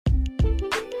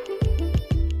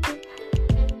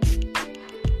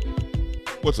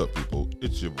What's up, people?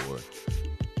 It's your boy,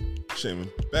 Shaman,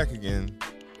 back again.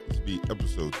 This will be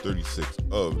episode 36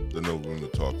 of the No Room to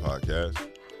Talk podcast.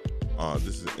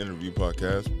 This is an interview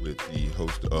podcast with the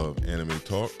host of Anime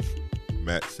Talk,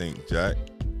 Matt St. Jack.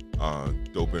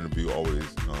 Dope interview. Always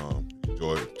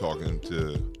enjoy talking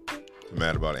to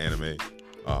Matt about anime.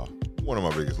 One of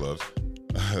my biggest loves.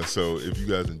 So if you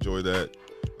guys enjoy that,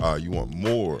 you want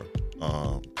more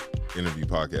interview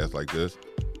podcasts like this,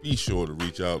 be sure to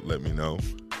reach out, let me know.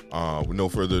 With no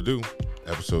further ado,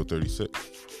 episode 36.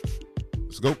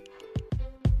 Let's go.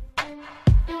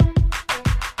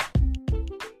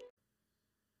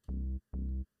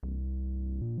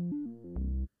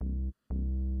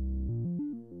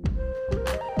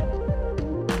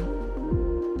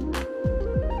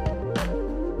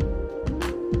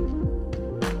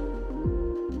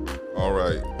 All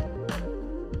right.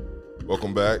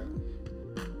 Welcome back.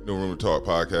 No Room to Talk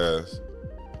podcast.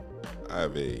 I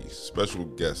have a special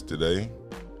guest today.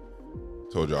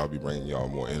 Told y'all I'll be bringing y'all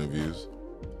more interviews.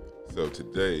 So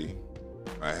today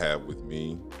I have with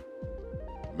me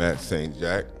Matt St.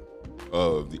 Jack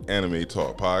of the Anime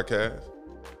Talk podcast.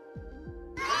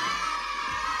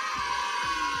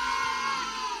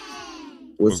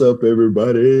 What's up,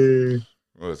 everybody?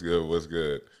 What's good? What's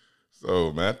good?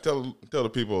 So, Matt, tell the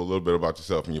people a little bit about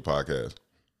yourself and your podcast.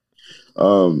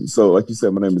 So like you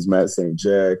said, my name is Matt St.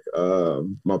 Jack.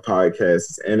 My podcast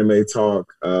is Anime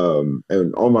Talk.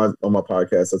 And on my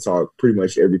podcast, I talk pretty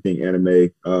much everything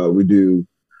anime. We do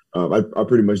I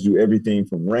pretty much do everything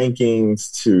from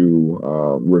rankings to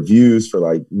reviews for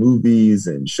like movies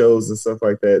and shows and stuff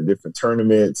like that, different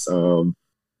tournaments.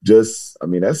 That's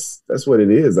what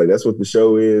it is. Like, that's what the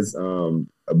show is.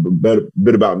 A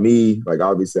bit about me. Like,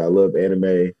 obviously I love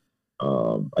anime.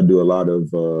 I do a lot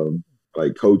of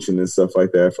like coaching and stuff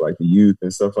like that for like the youth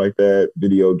and stuff like that,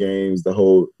 video games, the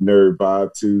whole nerd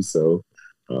vibe too. So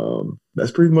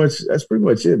that's pretty much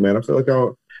it, man. I feel like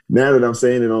now that I'm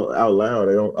saying it out loud,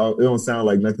 it don't sound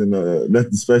like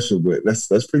nothing special, but that's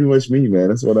pretty much me, man.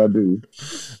 That's what I do.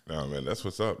 No, man, that's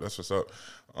what's up.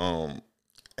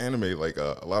 Anime, like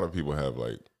a lot of people have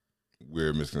like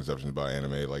weird misconceptions about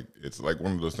anime. Like, it's like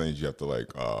one of those things you have to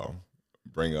like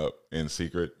bring up in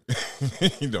secret.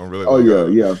 You don't really. Oh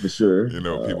yeah, for sure. You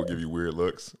know, people give you weird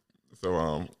looks.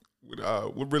 So,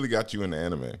 what really got you into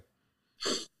anime?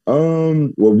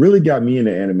 What really got me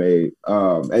into anime,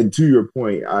 and to your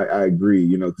point, I agree.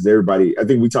 You know, because everybody, I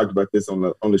think we talked about this on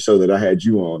the show that I had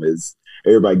you on. Is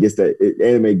everybody gets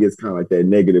anime gets kind of like that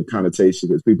negative connotation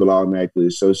because people automatically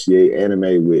associate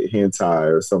anime with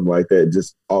hentai or something like that,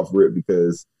 just off rip,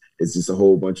 because it's just a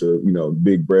whole bunch of, you know,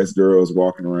 big breast girls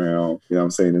walking around, you know what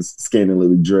I'm saying, it's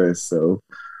scantily dressed. So,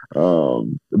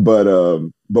 but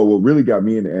what really got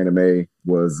me into anime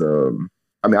was,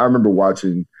 I remember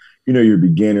watching, you know, your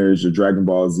beginners, your Dragon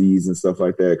Ball Z's and stuff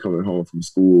like that coming home from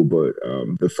school. But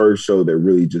the first show that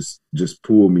really just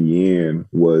pulled me in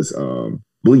was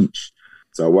Bleach.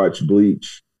 So I watched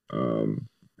Bleach, and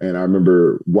I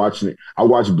remember watching it. I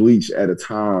watched Bleach at a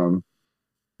time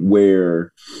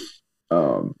where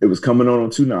it was coming on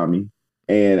Toonami,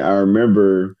 and I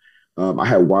remember I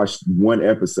had watched one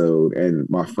episode, and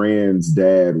my friend's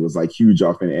dad was like huge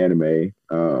off in anime,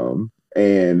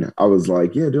 and I was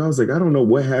like, yeah, dude, I was like, I don't know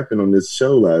what happened on this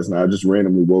show last night. I just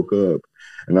randomly woke up,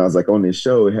 and I was like, on this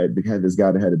show, it had this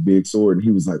guy that had a big sword, and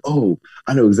he was like, oh,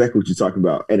 I know exactly what you're talking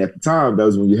about. And at the time, that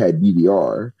was when you had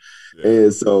DVR. Yeah.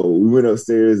 And so we went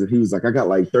upstairs, and he was like, I got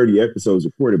like 30 episodes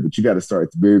recorded, but you got to start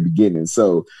at the very beginning.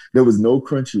 So there was no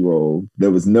Crunchyroll,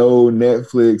 there was no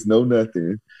Netflix, no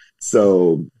nothing.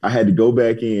 So I had to go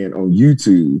back in on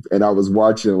YouTube, and I was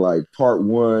watching like part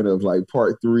 1 of like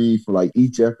part 3 for like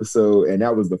each episode. And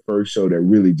that was the first show that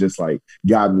really just like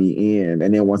got me in.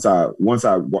 And then once I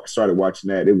started watching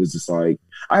that, it was just like,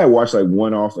 I had watched like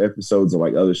one-off episodes of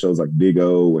like other shows like Big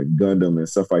O and Gundam and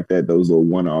stuff like that, those little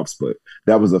one-offs. But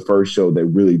that was the first show that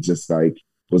really just like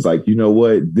was like, you know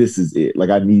what, this is it.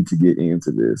 Like, I need to get into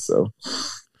this. So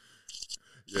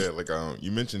yeah, like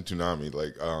you mentioned Toonami,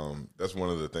 like that's one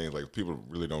of the things like people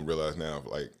really don't realize now.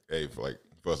 Like, hey,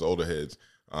 for us older heads,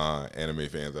 anime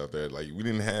fans out there, like, we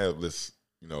didn't have this,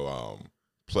 you know,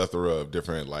 plethora of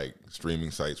different like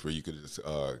streaming sites where you could just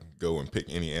go and pick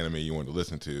any anime you wanted to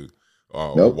listen to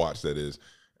or watch, that is.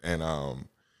 And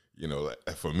you know,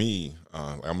 for me,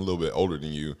 I'm a little bit older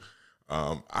than you.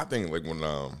 I think like when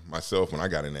I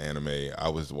got into anime, I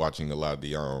was watching a lot of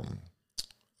the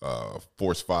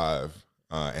Force 5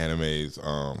 animes,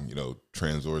 you know,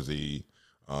 Transorzy,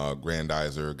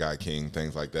 Grandizer, Guy King,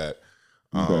 things like that.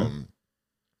 Okay.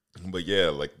 But yeah,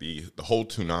 like the whole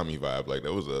Toonami vibe, like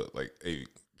that was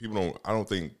I don't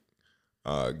think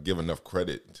give enough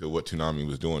credit to what Toonami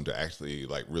was doing to actually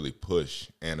like really push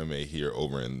anime here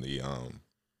over in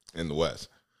the West.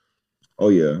 Oh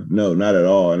yeah, no, not at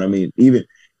all. And I mean, even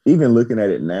looking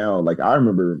at it now, like I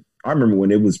remember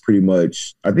when it was pretty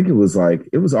much. I think it was like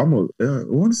it was almost. I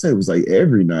want to say it was like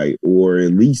every night, or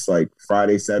at least like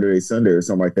Friday, Saturday, Sunday, or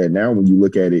something like that. Now, when you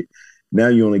look at it, now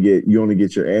you only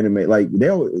get your anime. Like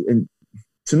and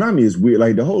Toonami is weird.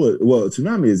 Like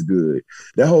Toonami is good.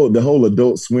 The whole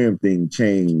Adult Swim thing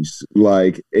changed.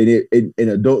 Like and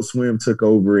Adult Swim took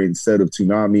over instead of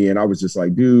Toonami, and I was just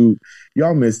like, dude,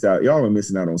 y'all missed out. Y'all are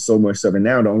missing out on so much stuff. And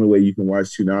now the only way you can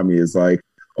watch Toonami is like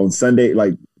on Sunday,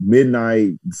 like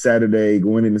midnight Saturday,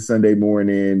 going into Sunday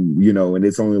morning. And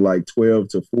it's only like 12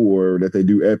 to 4 that they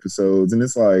do episodes, and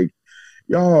it's like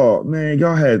y'all, man,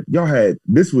 y'all had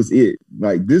this was it.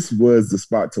 Like this was the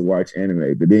spot to watch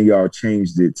anime, but then y'all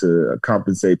changed it to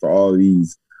compensate for all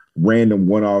these random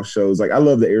one-off shows. Like I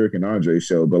love the Eric and Andre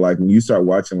show, but like when you start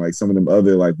watching like some of them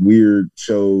other like weird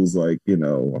shows, like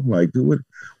I'm like, dude,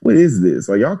 what is this?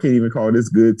 Like y'all can't even call this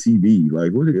good TV.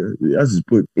 Like what? I just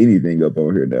put anything up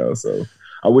on here now. So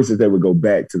I wish that they would go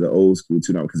back to the old school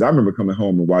too now, because I remember coming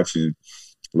home and watching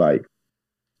like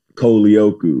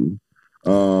Kolioku,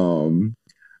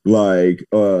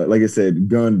 like I said,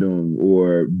 Gundam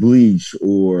or Bleach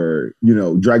or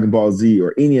Dragon Ball Z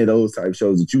or any of those type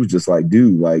shows that you was just like,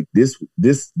 dude, like this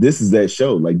is that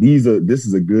show. Like this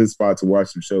is a good spot to watch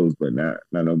some shows, but not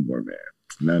no more, man.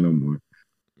 Not no more.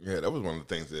 Yeah, that was one of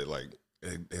the things that like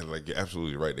you're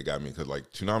absolutely right. That got me because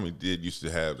like Toonami used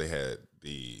to have, they had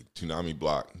the Toonami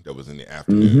block that was in the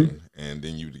afternoon, and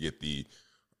then you would get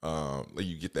like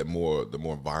you get the more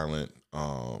violent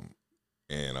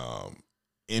and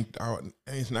and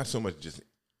it's not so much just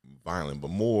violent, but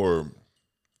more,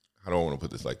 how do I want to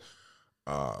put this, like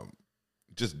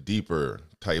just deeper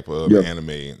type of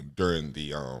anime during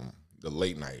the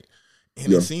late night.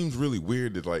 And it seems really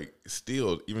weird that like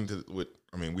still, even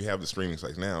we have the streaming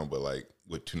sites now, but like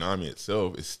with Toonami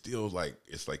itself, it's still like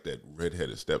it's like that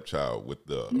redheaded stepchild with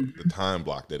the time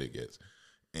block that it gets.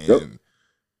 And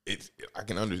it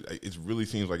really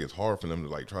seems like it's hard for them to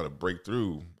like try to break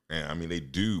through. And I mean, they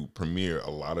do premiere a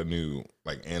lot of new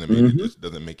like anime that just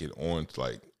doesn't make it on to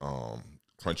like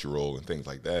Crunchyroll and things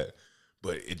like that.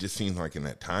 But it just seems like in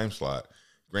that time slot.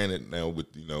 Granted, now with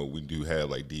we do have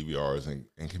like DVRs and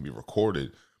can be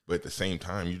recorded, but at the same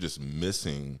time, you're just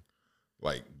missing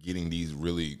like getting these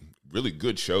really really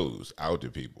good shows out to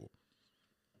people.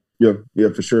 Yeah,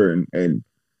 for sure.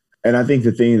 And I think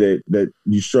the thing that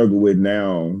you struggle with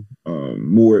now,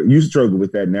 you struggle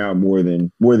with that now more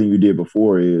than you did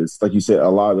before, is like you said, a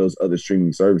lot of those other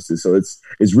streaming services. So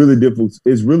it's really difficult.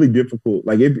 It's really difficult.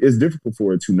 Like it's difficult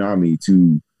for a Toonami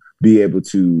to be able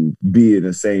to be in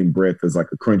the same breath as like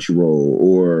a Crunchyroll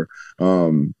or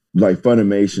like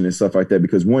Funimation and stuff like that,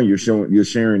 because one, you're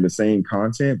sharing the same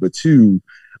content, but two,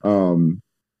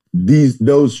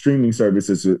 those streaming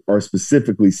services are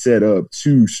specifically set up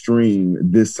to stream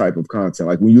this type of content.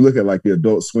 Like when you look at like the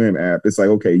Adult Swim app, it's like,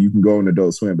 okay, you can go on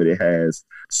Adult Swim, but it has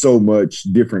so much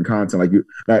different content.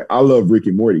 Like I love Rick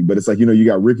and Morty, but it's like, you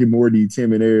got Rick and Morty,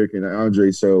 Tim and Eric and the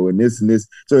Andre show and this and this.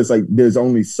 So it's like there's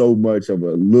only so much of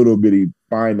a little bitty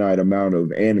finite amount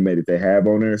of anime that they have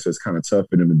on there. So it's kind of tough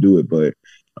for them to do it. But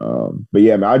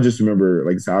yeah, man, I just remember,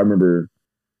 like I said, I remember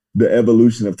the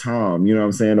evolution of Tom, you know what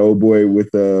I'm saying? Old boy with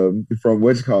from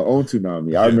what you call on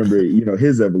Toonami. I remember,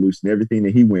 his evolution, everything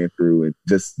that he went through, and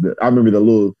I remember the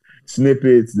little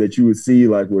snippets that you would see,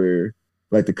 like where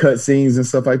like the cut scenes and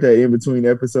stuff like that in between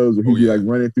episodes where he'd be like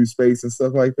running through space and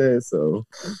stuff like that. So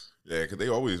yeah, because they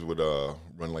always would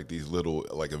run like these little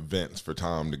like events for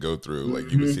Tom to go through.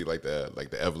 Like you would see like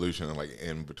the evolution and like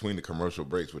in between the commercial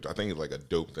breaks, which I think is like a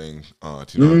dope thing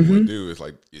Toonami would do.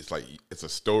 It's a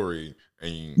story,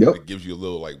 and it gives you a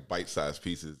little like bite-sized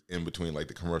pieces in between like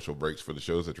the commercial breaks for the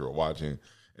shows that you're watching,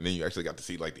 and then you actually got to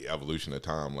see like the evolution of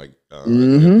Tom. Like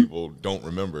people don't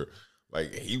remember,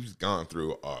 like he's gone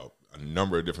through a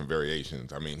number of different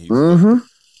variations. I mean,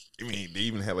 they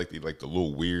even had like the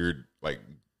little weird like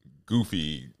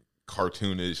goofy,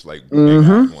 cartoonish, like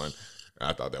big one.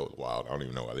 I thought that was wild. I don't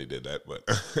even know why they did that, but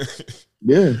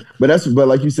yeah. But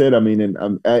like you said, I mean,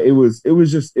 and it was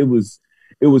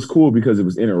cool because it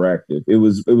was interactive. It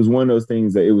was one of those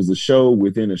things that it was a show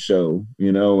within a show,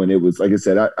 and it was like I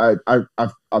said,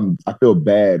 I feel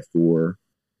bad for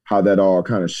how that all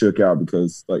kind of shook out,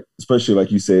 because like, especially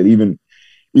like you said, even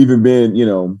being,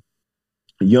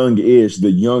 young-ish, the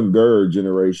younger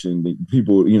generation, the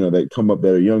people that come up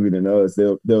that are younger than us,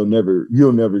 you'll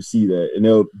never see that, and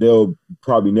they'll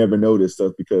probably never know this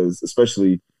stuff, because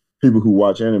especially people who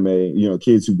watch anime,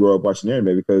 kids who grow up watching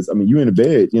anime, because I mean, you in the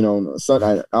bed,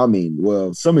 I mean,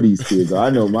 well, some of these kids, I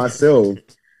know myself,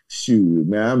 shoot,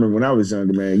 man, I remember when I was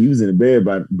younger, man, you was in the bed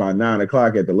by 9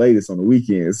 o'clock at the latest on the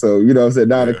weekend. So, I said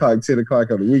 9 o'clock, 10 o'clock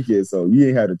on the weekend. So you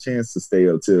ain't had a chance to stay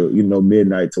up till,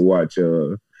 midnight to watch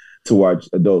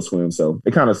Adult Swim. So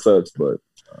it kind of sucks, but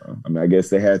I mean, I guess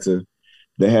they had to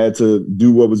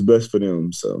do what was best for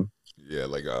them. So yeah,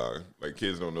 like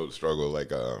kids don't know the struggle. Like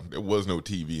there was no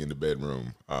TV in the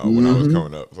bedroom when I was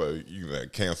coming up, so you can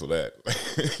cancel that.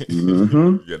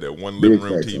 You had that one living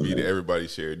room TV that everybody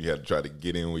shared. You had to try to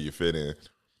get in where you fit in.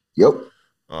 Yep.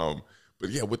 But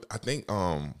yeah, I think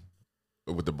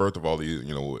with the birth of all these,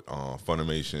 with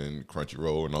Funimation,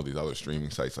 Crunchyroll, and all these other streaming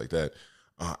sites like that,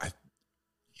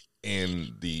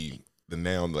 and the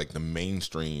now like the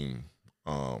mainstream.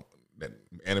 That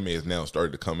anime has now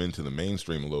started to come into the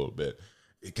mainstream a little bit.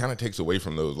 It kind of takes away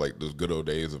from those good old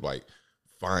days of like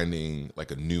finding like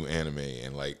a new anime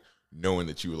and like knowing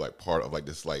that you were like part of like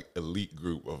this like elite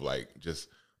group of like just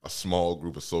a small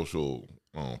group of social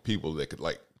people that could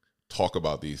like talk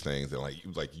about these things, and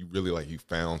you really you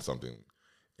found something,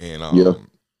 and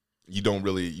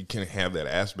you can't have that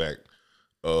aspect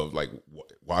of like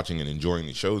watching and enjoying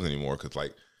these shows anymore, because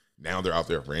like now they're out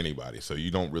there for anybody. So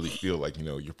you don't really feel like,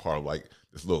 you're part of like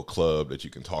this little club that you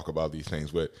can talk about these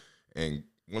things with. And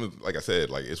like I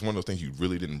said, like it's one of those things you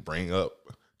really didn't bring up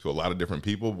to a lot of different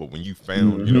people. But when you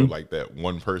found, like that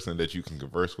one person that you can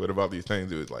converse with about these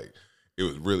things, it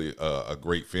was really a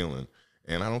great feeling.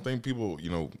 And I don't think people,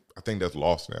 I think that's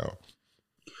lost now.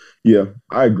 Yeah,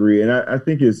 I agree. And I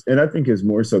think it's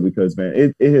more so because, man,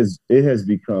 it has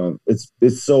become,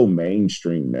 it's so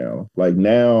mainstream now. Like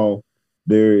now,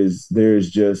 there's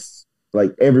just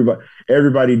like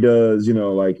everybody does,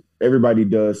 like everybody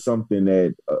does something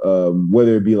that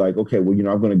whether it be like, okay, well,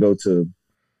 I'm going to go to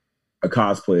a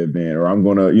cosplay event, or I'm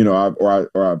going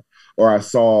to, I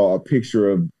saw a picture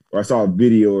of, or I saw a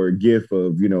video or a GIF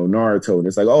of, Naruto, and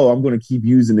it's like, oh, I'm going to keep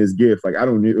using this GIF. Like, I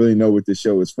don't really know what this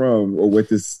show is from or what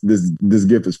this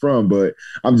GIF is from, but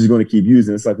I'm just going to keep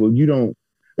using it. It's like, well, you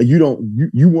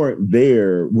weren't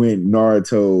there when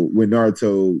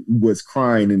Naruto was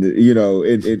crying in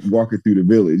the, and walking through the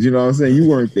village. You know what I'm saying? You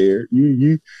weren't there.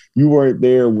 You weren't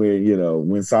there when,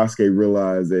 when Sasuke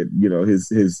realized that,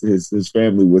 his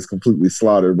family was completely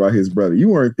slaughtered by his brother. You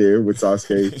weren't there with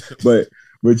Sasuke, but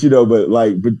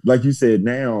like you said,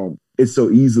 now it's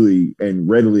so easily and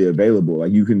readily available.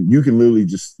 Like you can literally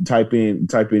just type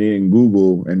it in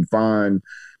Google and find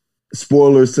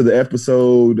spoilers to the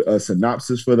episode, a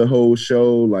synopsis for the whole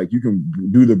show. Like you can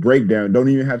do the breakdown. Don't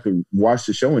even have to watch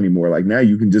the show anymore. Like now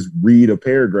you can just read a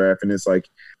paragraph and it's like,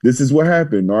 this is what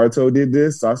happened. Naruto did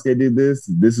this, Sasuke did this.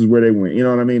 This is where they went. You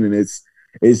know what I mean? And it's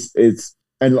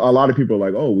and a lot of people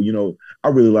are like, oh, I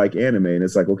really like anime. And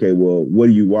it's like, okay, well, what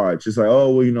do you watch? It's like,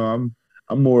 oh, well,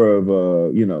 I'm more of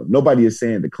a, nobody is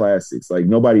saying the classics. Like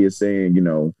nobody is saying,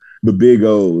 the big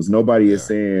O's. Nobody is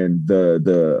saying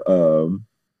the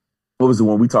what was the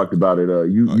one we talked about it?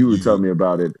 You were telling me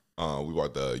about it. We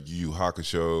watched the Yu Yu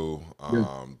Hakusho.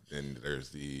 And there's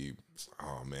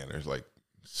there's like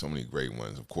so many great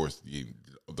ones. Of course,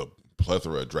 the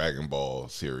plethora of Dragon Ball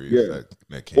series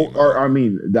that came out. Or I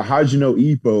mean, the Hajino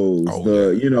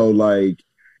Ippos, like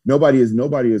nobody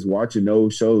is watching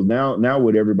those shows now.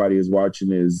 What everybody is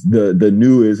watching is the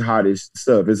newest, hottest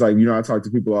stuff. It's like, I talk to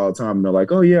people all the time and they're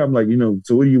like, oh yeah, I'm like,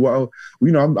 so what do you watch?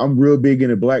 I'm real big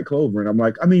into Black Clover, and I'm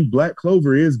like, I mean, Black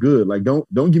Clover is good. Like, don't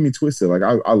get me twisted. Like,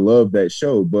 I love that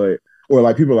show, but or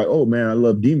like people are like, oh man, I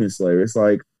love Demon Slayer. It's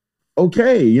like,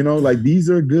 okay, like these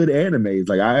are good animes.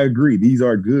 Like I agree, these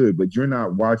are good, but you're not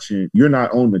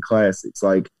on the classics.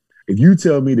 Like if you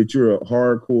tell me that you're a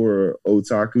hardcore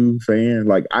otaku fan,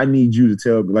 like I need you to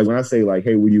tell me, like when I say like,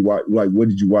 hey, what you watch? Like, what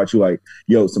did you watch? You're like,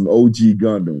 yo, some OG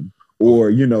Gundam,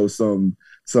 or some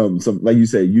like you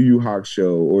said, Yu Yu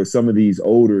Hakusho, or some of these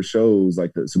older shows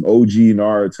like some OG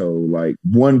Naruto, like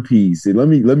One Piece. And let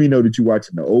me know that you're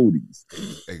watching the oldies.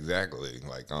 Exactly,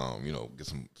 like get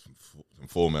some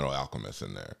Full Metal Alchemist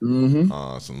in there,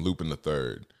 some Lupin the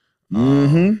Third.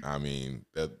 I mean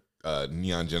that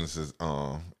Neon Genesis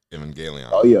Evangelion.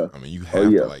 Oh yeah, I mean you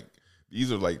have to like,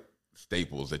 these are like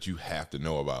staples that you have to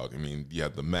know about. I mean you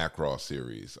have the Macross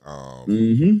series.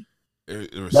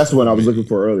 That's what I was looking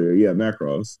for earlier. Yeah,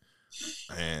 Macross.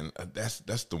 And that's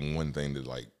the one thing that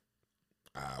like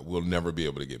we'll never be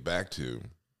able to get back to.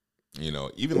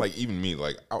 Even me,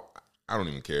 like I don't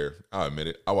even care. I'll admit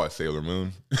it. I watch Sailor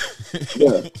Moon.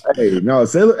 Yeah. Hey, no,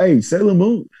 Sailor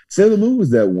Moon. Sailor Moon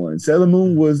was that one. Sailor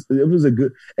Moon was a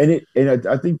good, and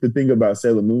I think the thing about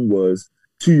Sailor Moon was,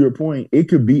 to your point, it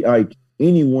could be like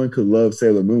anyone could love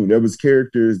Sailor Moon. There was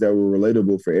characters that were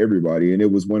relatable for everybody, and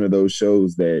it was one of those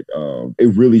shows that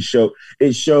it really showed.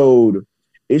 It showed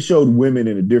women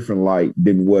in a different light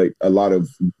than what a lot of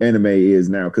anime is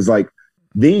now. Because like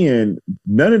then,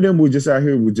 none of them were just out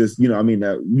here with just I mean,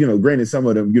 granted, some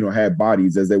of them had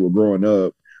bodies as they were growing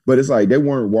up, but it's like they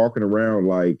weren't walking around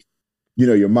like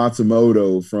your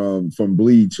Matsumoto from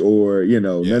Bleach, or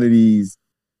none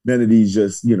of these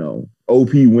just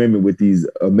OP women with these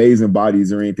amazing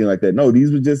bodies or anything like that. No,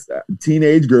 these were just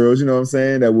teenage girls, you know what I'm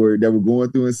saying, that were going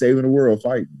through and saving the world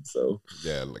fighting. So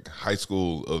yeah, like High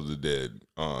School of the Dead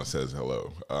says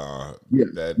hello.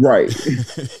 Yeah, right.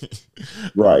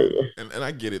 Right. And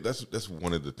I get it. That's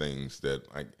one of the things that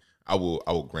I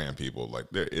will grant people, like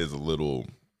there is a little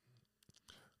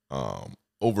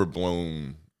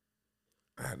overblown.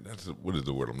 What is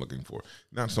the word I'm looking for?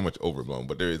 Not so much overblown,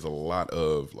 but there is a lot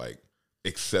of like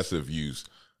excessive use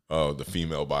of the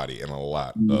female body in a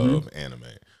lot of anime,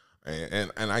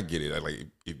 and I get it. Like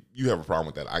if you have a problem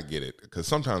with that, I get it, because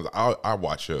sometimes I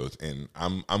watch shows and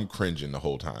I'm cringing the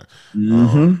whole time.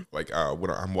 Like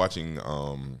when I'm watching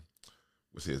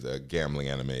what's his gambling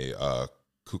anime,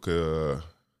 Kuka.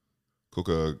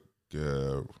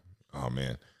 Oh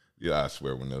man, yeah, I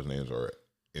swear when those names are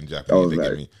in Japanese, they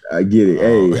get me. I get it.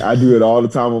 Hey, I do it all the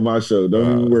time on my show.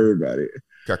 Don't even worry about it.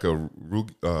 Kakagurui.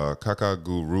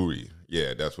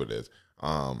 Yeah, that's what it is.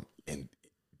 And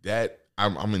that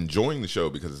I'm enjoying the show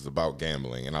because it's about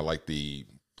gambling, and I like the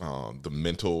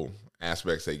mental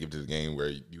aspects they give to the game, where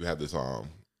you have this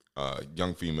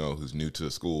young female who's new to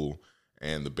the school,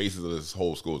 and the basis of this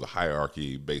whole school is a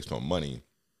hierarchy based on money,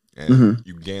 and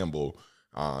you gamble.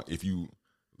 If you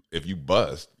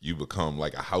bust, you become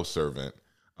like a house servant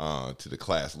to the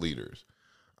class leaders.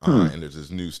 And there's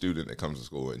this new student that comes to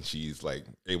school, and she's like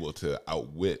able to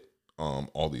outwit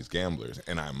all these gamblers,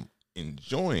 and I'm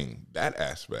enjoying that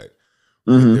aspect.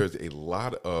 There's a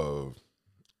lot of,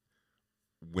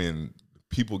 when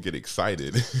people get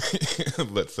excited,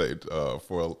 let's say,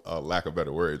 for a lack of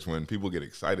better words, when people get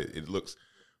excited, it looks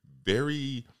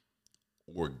very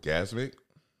orgasmic,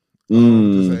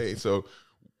 to say. So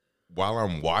while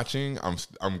I'm watching,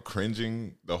 I'm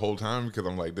cringing the whole time, because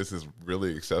I'm like, this is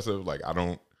really excessive. Like, I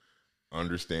don't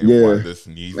understand why this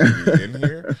needs to be in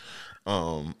here.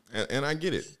 And I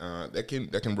get it. That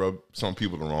can rub some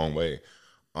people the wrong way.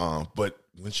 But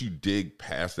once you dig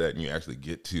past that and you actually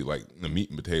get to like the meat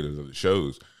and potatoes of the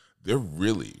shows, they're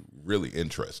really, really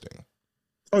interesting.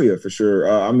 Oh yeah, for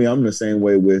sure. I mean, I'm the same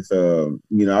way with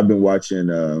I've been watching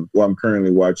I'm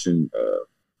currently watching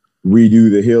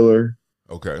Redo the Healer.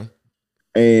 Okay.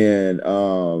 And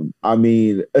I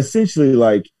mean, essentially,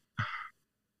 like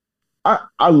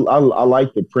I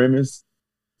like the premise,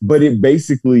 but it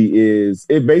basically is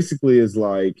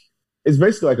like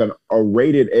a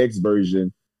rated X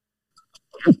version.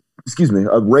 Excuse me,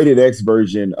 a rated X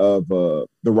version of the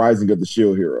Rising of the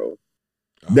Shield Hero.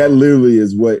 That literally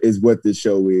is what this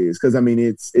show is. Because I mean,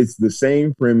 it's the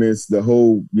same premise. The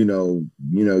whole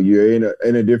you're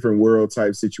in a different world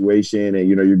type situation, and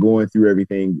you're going through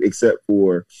everything except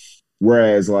for,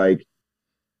 whereas like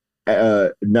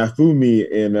Nafumi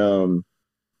in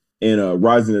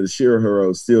Rising of the Shield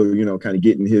Hero still kind of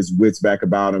getting his wits back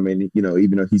about him, and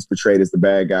even though he's portrayed as the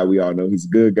bad guy, we all know he's a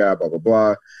good guy. Blah blah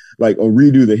blah. Like on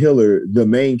Redo the Healer, the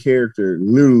main character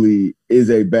literally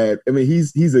is a bad. I mean,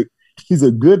 he's a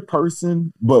good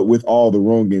person, but with all the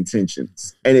wrong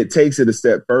intentions. And it takes it a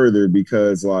step further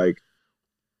because, like,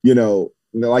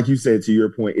 like you said, to your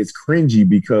point, it's cringy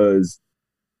because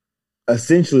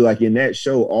essentially, like in that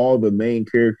show, all the main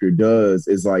character does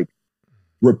is like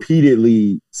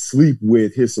repeatedly sleep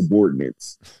with his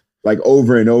subordinates, like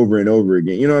over and over and over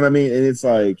again. You know what I mean? And it's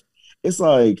like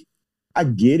I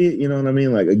get it, you know what I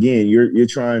mean? Like, again, you're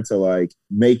trying to like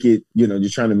make it, you're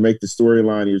trying to make the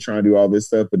storyline, you're trying to do all this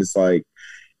stuff, but it's like,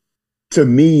 to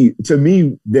me,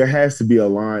 there has to be a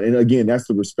line. And again, that's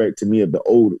the respect to me of the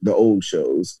old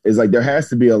shows. It's like, there has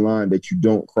to be a line that you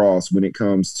don't cross when it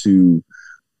comes to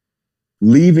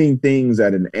leaving things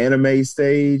at an anime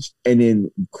stage and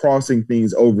then crossing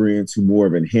things over into more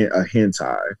of a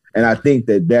hentai. And I think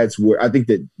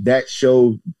that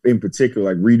show in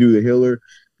particular, like Redo the Healer,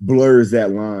 blurs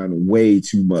that line way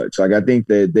too much. Like, I think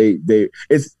that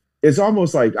it's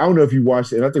almost like, I don't know if you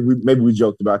watched it, and I think maybe we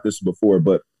joked about this before,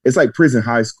 but it's like Prison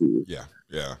High School. Yeah.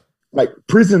 Like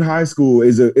Prison High School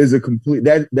is a complete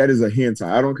that is a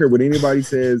hentai. I don't care what anybody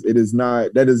says.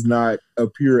 That is not a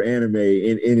pure anime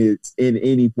in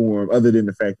any form other than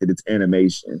the fact that it's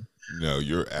animation. No,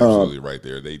 you're absolutely right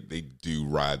there. They do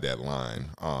ride that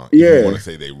line. If you want to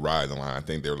say they ride the line, I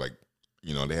think they're like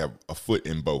you know, they have a foot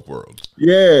in both worlds.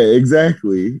 Yeah,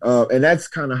 exactly. And that's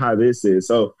kind of how this is.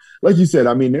 So, like you said,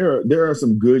 I mean, there are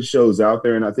some good shows out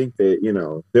there, and I think that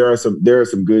there are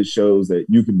some good shows that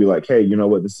you can be like, hey, you know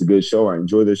what, this is a good show. I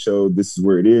enjoy this show. This is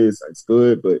where it is. It's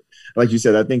good. But like you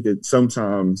said, I think that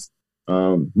sometimes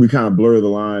we kind of blur the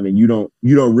line, and you don't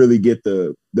really get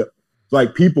the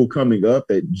like people coming up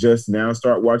that just now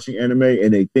start watching anime,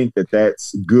 and they think that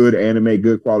that's good anime,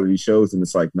 good quality shows, and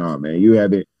it's like, nah, man, you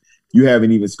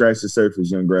haven't even scratched the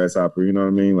surface, young grasshopper. You know what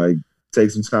I mean? Like,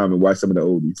 take some time and watch some of the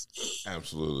oldies.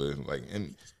 Absolutely. Like,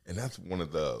 and that's one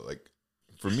of the, like,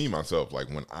 for me myself, like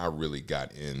when I really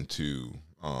got into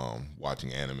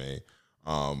watching anime,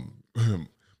 um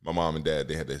my mom and dad,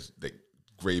 they had this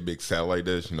great big satellite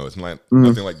dish. You know, it's not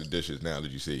nothing like the dishes now that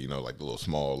you see, you know, like the little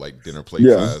small like dinner plate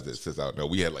size that sits out. No,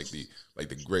 we had like the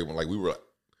great one. Like we were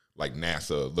like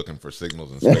NASA looking for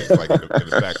signals in space. Like in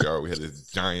the backyard, we had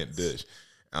this giant dish.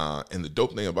 And the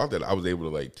dope thing about that, I was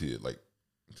able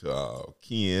to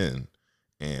key in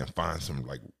and find some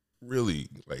like really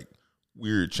like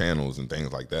weird channels and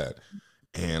things like that.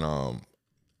 And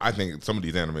I think some of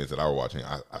these animes that I was watching,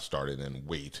 I started in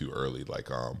way too early, like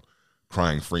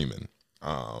Crying Freeman,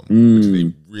 which is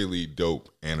a really dope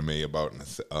anime about an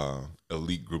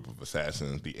elite group of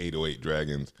assassins, the 808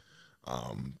 Dragons,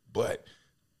 but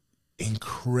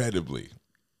incredibly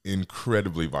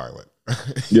violent.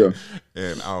 Yeah.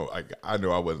 And I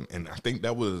know I wasn't, and I think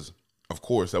that was, of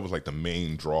course, that was like the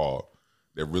main draw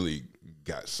that really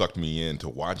sucked me into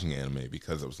watching anime,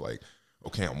 because it was like,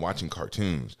 okay, I'm watching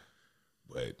cartoons,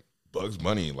 but Bugs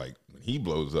Bunny, like when he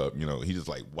blows up, you know, he just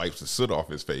like wipes the soot off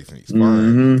his face and he's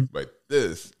fine. But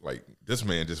this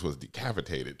man just was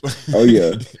decapitated. Oh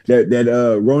yeah,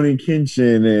 that Ronin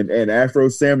Kenshin and Afro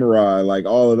Samurai, like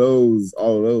all of those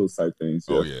type things.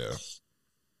 Yeah. Oh yeah.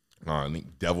 I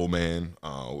think Devilman,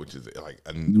 which is like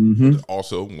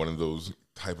also one of those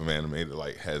type of anime that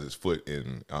like has its foot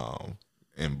in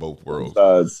both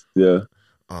worlds. Yeah.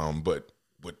 But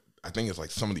I think it's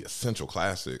like some of the essential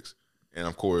classics, and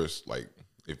of course, like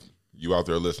if you out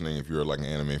there listening, if you're like an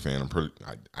anime fan,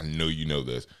 I know you know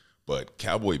this, but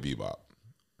Cowboy Bebop.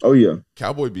 Oh yeah.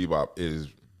 Cowboy Bebop is,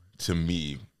 to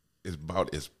me, is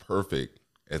about as perfect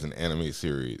as an anime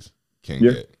series can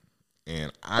get.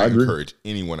 And I encourage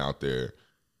anyone out there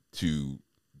to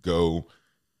go.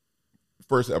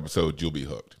 First episode, you'll be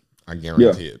hooked. I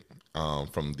guarantee it.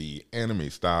 From the anime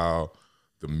style,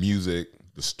 the music,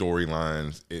 the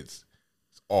storylines, it's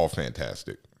all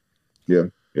fantastic. Yeah.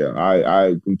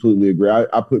 I completely agree.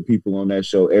 I put people on that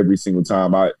show every single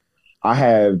time. I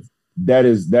have that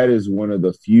is one of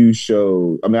the few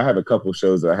shows. I mean, I have a couple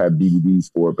shows that I have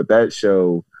DVDs for, but that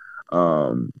show,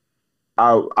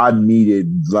 I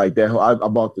needed like that. I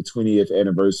bought the 20th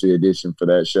anniversary edition for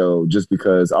that show just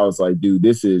because I was like, dude,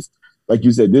 this is, like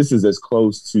you said, this is as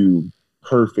close to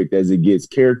perfect as it gets.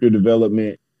 Character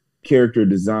development, character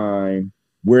design,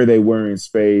 where they were in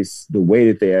space, the way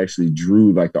that they actually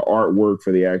drew, like the artwork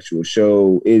for the actual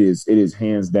show, it is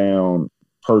hands down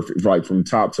perfect. Like from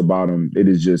top to bottom, it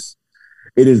is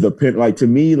the pin. Like to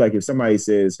me, like if somebody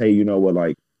says, hey, you know what,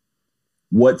 like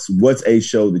what's a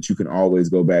show that you can always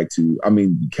go back to? I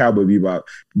mean, Cowboy Bebop.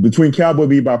 Between Cowboy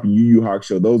Bebop and Yu Yu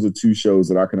Hakusho, those are two shows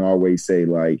that I can always say,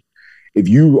 like, if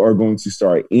you are going to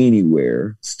start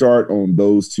anywhere, start on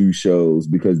those two shows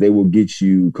because they will get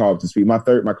you caught up to speed. My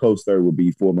close third would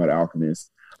be Full Metal Alchemist.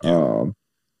 Yeah.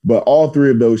 But all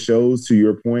three of those shows, to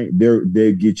your point,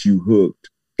 they get you hooked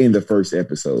in the first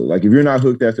episode. Like if you're not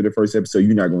hooked after the first episode,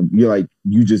 you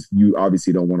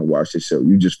obviously don't want to watch the show.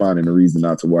 You just finding a reason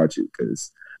not to watch it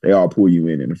because they all pull you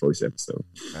in the first episode.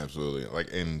 Absolutely. Like,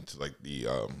 and like the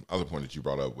other point that you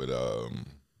brought up with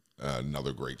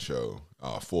another great show,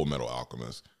 Full Metal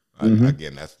Alchemist.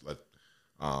 Again, that's like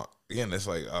a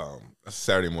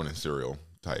Saturday morning cereal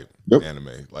type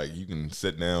anime. Like you can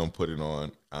sit down, put it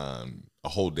on, a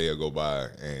whole day will go by,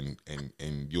 and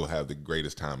you'll have the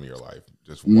greatest time of your life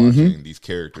just watching these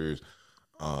characters.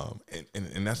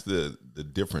 And that's the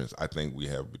difference I think we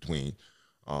have between,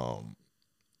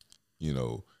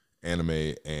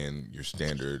 anime and your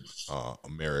standard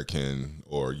American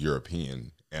or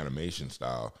European animation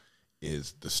style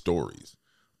is the stories.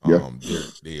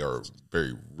 They are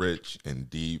very rich and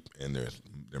deep, and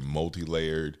they're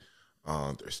multi-layered.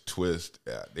 There's twists.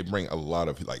 They bring a lot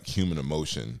of like human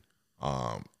emotion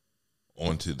on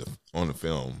the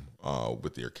film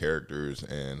with their characters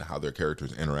and how their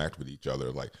characters interact with each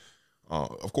other. Like,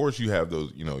 of course, you have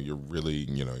those. You're really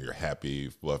you're happy,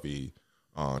 fluffy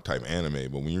type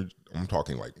anime, but when I'm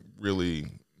talking like really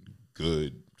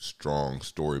good, strong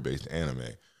story based anime.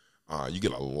 You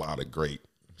get a lot of great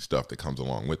stuff that comes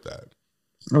along with that.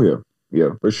 Oh yeah,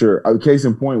 Yeah, for sure. Case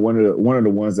in point, one of the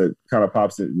ones that kind of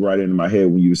pops it right into my head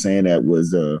when you were saying that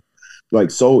was like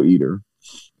Soul Eater.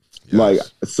 Like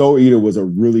Yes. Soul Eater was a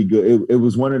really good. It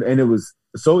was one of, and it was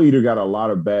Soul Eater got a lot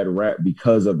of bad rap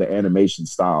because of the animation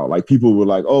style. Like people were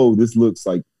like, "Oh, this looks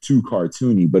like too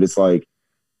cartoony," but it's like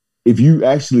if you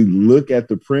actually look at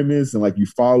the premise and like you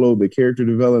follow the character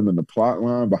development, the plot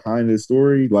line behind this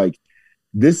story, like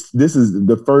this is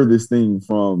the furthest thing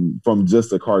from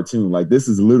just a cartoon. Like this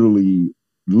is literally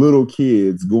little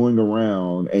kids going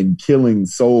around and killing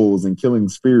souls and killing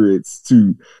spirits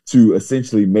to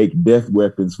essentially make death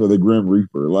weapons for the Grim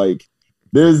Reaper. Like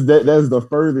there's that's the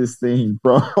furthest thing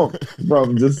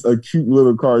from just a cute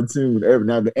little cartoon ever.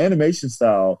 Now the animation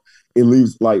style, it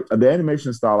leaves like the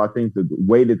animation style, I think the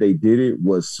way that they did it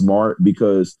was smart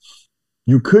because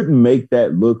you couldn't make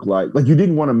that look like you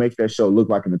didn't want to make that show look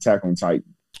like an Attack on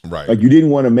Titan. Right. Like you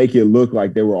didn't want to make it look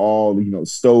like they were all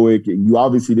stoic. You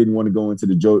obviously didn't want to go into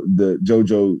the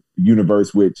JoJo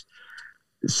universe, which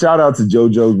shout out to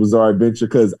JoJo's Bizarre Adventure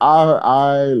because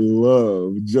I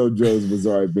love JoJo's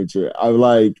Bizarre Adventure.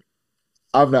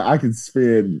 I can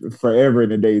spend forever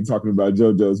in a day talking about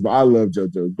JoJo's, but I love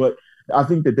JoJo's. But I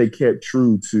think that they kept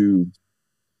true to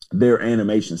their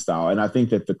animation style. And I think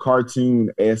that the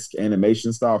cartoon-esque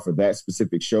animation style for that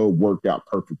specific show worked out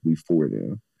perfectly for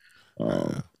them.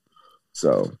 Uh,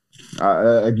 So,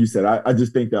 like you said, I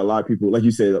just think that a lot of people, like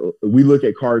you said, we look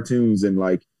at cartoons and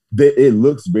like it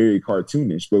looks very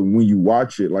cartoonish, but when you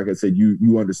watch it, like I said,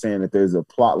 you understand that there's a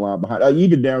plot line behind,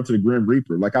 even down to the Grim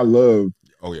Reaper. Like I love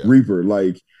oh yeah. Reaper.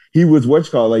 Like he was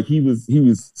like he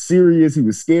was serious, he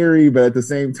was scary, but at the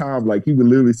same time, like he would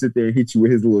literally sit there and hit you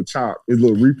with his little chop, his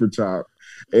little Reaper chop.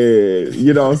 And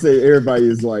you know what I'm saying? Everybody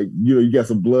is like, you got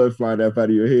some blood flying up out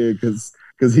of your head because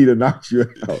he'd have knocked you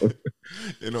out.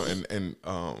 And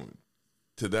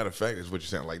to that effect is what you're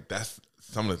saying. Like that's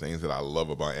some of the things that I love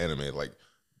about anime. Like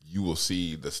you will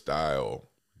see the style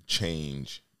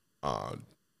change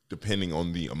depending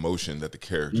on the emotion that the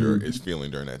character is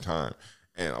feeling during that time.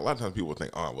 And a lot of times people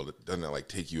think, oh, well, doesn't that like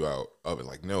take you out of it?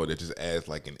 Like, no, that just adds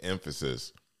like an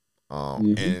emphasis,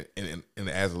 and it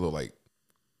adds a little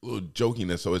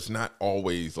jokiness. So it's not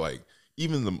always like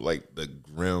even the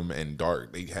grim and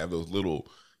dark. They have those little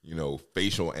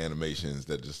facial animations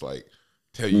that just like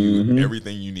tell you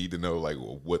everything you need to know, like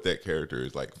what that character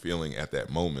is like feeling at that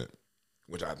moment,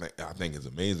 which I think is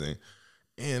amazing.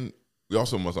 And we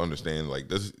also must understand like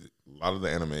this. A lot of the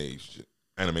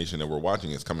animation that we're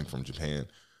watching is coming from Japan.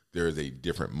 There is a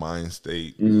different mind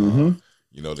state.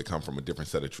 They come from a different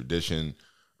set of tradition.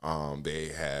 They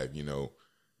have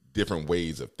different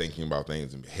ways of thinking about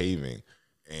things and behaving,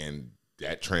 and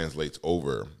that translates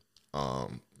over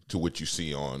to what you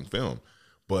see on film.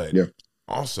 But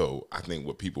also, I think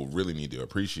what people really need to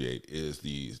appreciate is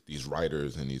these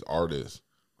writers and these artists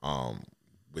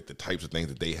with the types of things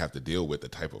that they have to deal with, the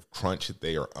type of crunch that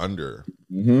they are under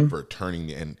for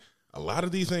turning. And a lot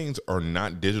of these things are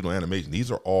not digital animation.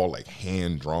 These are all like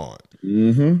hand drawn.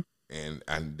 And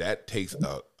that takes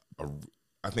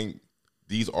I think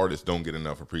these artists don't get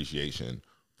enough appreciation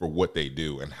for what they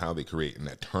do and how they create and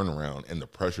that turnaround and the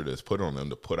pressure that's put on them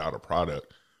to put out a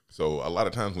product. So a lot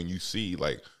of times when you see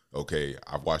like, okay,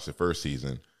 I've watched the first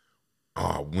season,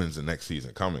 when's the next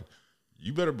season coming?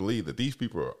 You better believe that these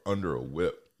people are under a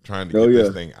whip trying to get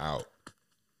this thing out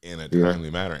in a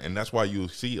timely manner. And that's why you'll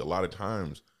see a lot of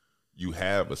times you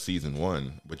have a season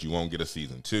 1, but you won't get a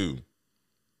season 2.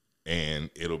 And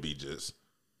it'll be just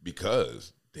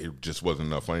because there just wasn't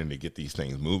enough funding to get these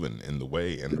things moving in the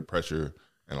way and the pressure.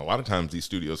 And a lot of times these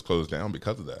studios close down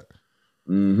because of that.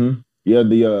 Yeah,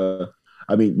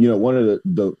 I mean, one of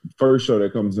the first show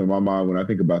that comes to my mind when I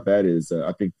think about that is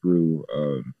I think through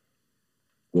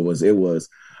what was it was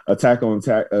Attack on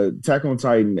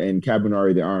Titan and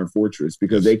Kabanari the Iron Fortress,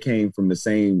 because they came from the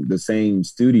same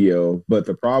studio, but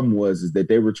the problem was that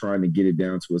they were trying to get it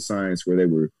down to a science where they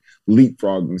were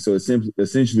leapfrogging. So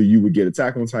essentially you would get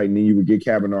Attack on Titan, then you would get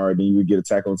Kabanari, then you would get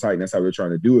Attack on Titan. That's how they're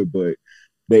trying to do it, but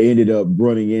they ended up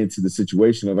running into the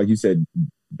situation of, like you said,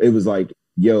 it was like,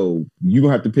 yo, you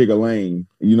gonna have to pick a lane,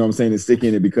 you know what I'm saying, and stick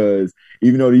in it, because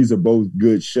even though these are both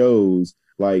good shows,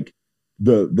 like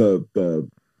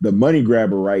the money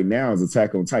grabber right now is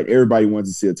Attack on Titan. Everybody wants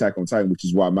to see Attack on Titan, which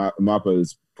is why Mappa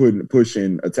is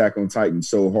pushing Attack on Titan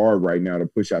so hard right now to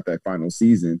push out that final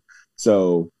season.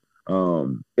 So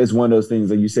it's one of those things,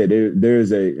 like you said,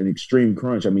 there's an extreme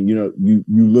crunch. I mean, you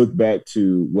look back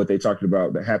to what they talked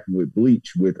about that happened with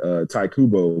Bleach with Tai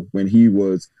Kubo when he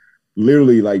was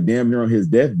literally like damn near on his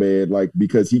deathbed, like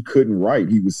because he couldn't write,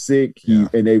 he was sick.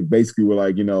 And they basically were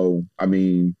like, I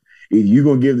mean, either you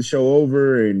gonna give the show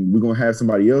over and we're gonna have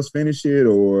somebody else finish it,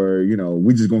 or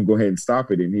we just gonna go ahead and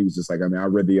stop it. And he was just like, I mean, I'd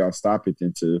rather y'all stop it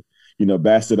than to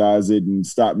bastardize it and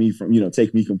stop me from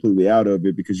take me completely out of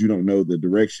it because you don't know the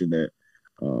direction that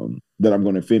I'm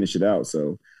going to finish it out.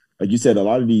 So, like you said, a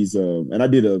lot of these, and I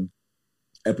did a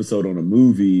episode on a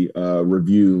movie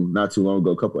review not too long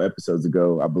ago, a couple episodes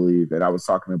ago, I believe, and I was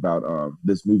talking about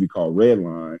this movie called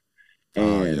Redline,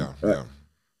 and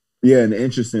yeah, and the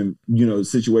interesting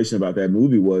situation about that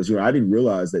movie was I didn't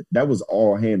realize that was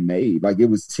all handmade. Like it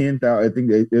was 10,000. I think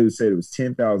they would say it was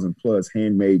 10,000 plus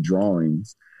handmade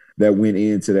drawings that went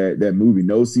into that movie.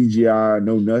 No CGI,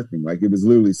 no nothing. Like it was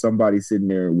literally somebody sitting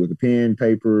there with a pen,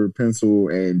 paper, pencil,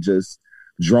 and just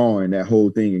drawing that whole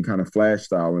thing in kind of flash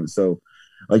style. And so,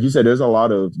 like you said, there's a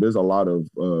lot of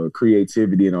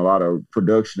creativity and a lot of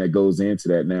production that goes into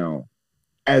that. Now,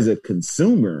 as a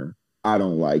consumer, I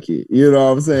don't like it. You know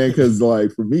what I'm saying? Because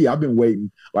like for me, I've been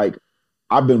waiting. Like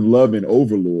I've been loving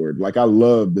Overlord. Like I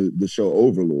love the show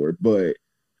Overlord, but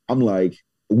I'm like,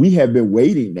 we have been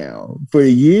waiting now for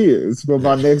years for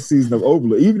my next season of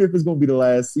Overlord. Even if it's going to be the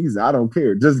last season, I don't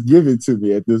care. Just give it to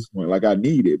me at this point. Like I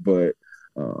need it. But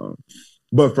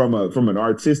from an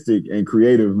artistic and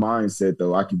creative mindset,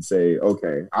 though, I can say,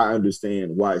 okay, I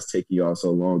understand why it's taking y'all so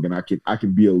long, and I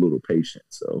can be a little patient.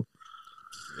 So.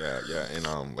 Yeah,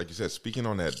 and like you said, speaking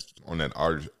on that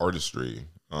artistry,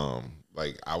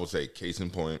 like I would say, case in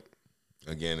point,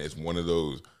 again, it's one of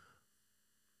those,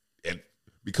 and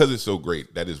because it's so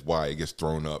great, that is why it gets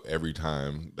thrown up every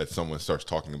time that someone starts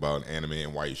talking about anime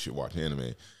and why you should watch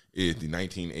anime. Is the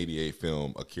 1988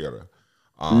 film Akira?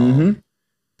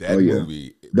 That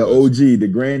movie, the OG, the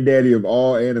granddaddy of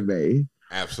all anime.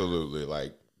 Absolutely,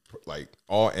 like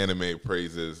all anime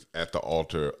praises at the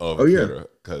altar of Akira,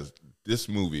 because this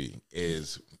movie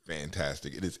is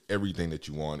fantastic. It is everything that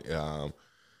you want.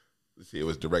 Let's see, it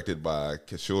was directed by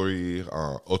Kishori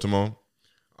Otomo,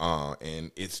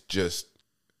 and it's just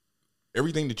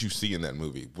everything that you see in that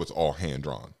movie was all hand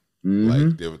drawn.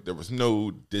 Like there was no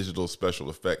digital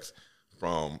special effects,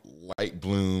 from light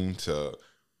bloom to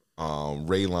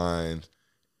ray lines,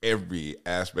 every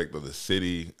aspect of the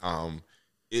city.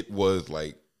 It was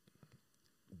like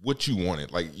what you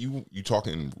wanted. Like you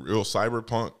talking real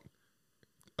cyberpunk.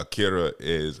 Akira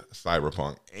is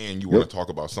cyberpunk, and you want to talk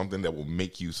about something that will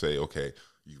make you say, okay,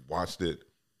 you watched it,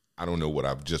 I don't know what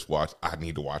I've just watched, I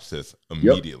need to watch this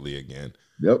immediately again.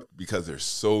 Because there's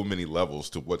so many levels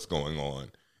to what's going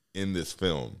on in this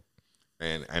film,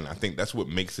 and I think that's what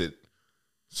makes it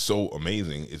so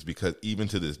amazing, is because even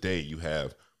to this day you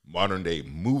have modern day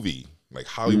movie, like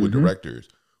Hollywood directors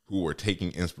who are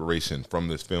taking inspiration from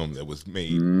this film that was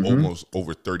made almost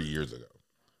over 30 years ago.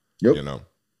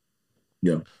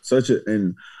 Yeah,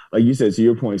 and like you said, to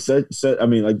your point, I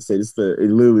mean, like you said, it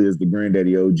literally is the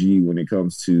granddaddy OG when it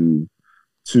comes to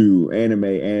anime,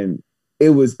 and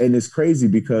it's crazy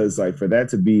because like for that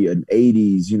to be an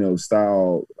 80s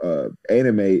style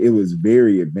anime, it was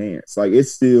very advanced. Like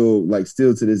it's still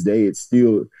to this day, it's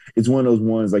one of those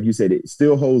ones, like you said, it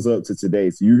still holds up to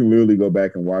today. So you can literally go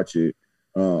back and watch it.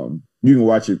 You can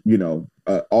watch it,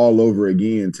 all over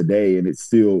again today, and it's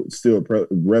still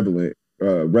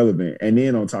relevant. And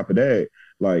then on top of that,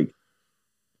 like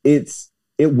it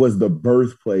was the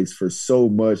birthplace for so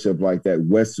much of like that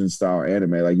Western style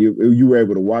anime. Like you were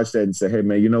able to watch that and say, hey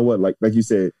man, you know what? Like you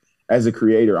said, as a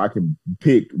creator, I can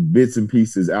pick bits and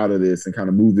pieces out of this and kind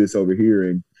of move this over here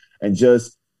and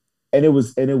it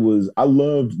was I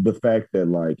loved the fact that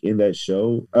like in that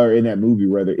show, or in that movie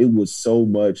rather, it was so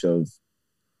much of,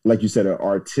 like you said, an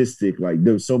artistic, like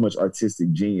there was so much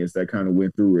artistic genius that kind of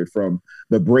went through it, from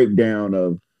the breakdown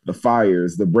of the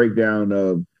fires, the breakdown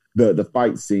of the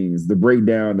fight scenes, the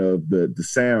breakdown of the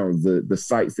sounds, the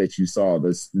sights that you saw,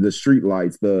 the street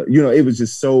lights, it was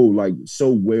just so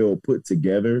well put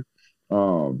together.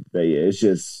 That it's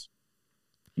just,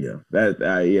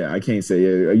 I can't say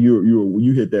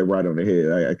you hit that right on the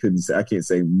head. I can't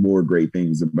say more great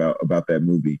things about that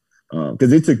movie.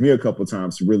 Because it took me a couple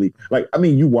times to really, like, I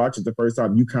mean, you watch it the first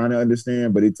time, you kind of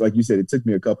understand, but it's like you said, it took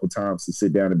me a couple times to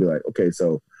sit down and be like, okay,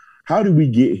 so how did we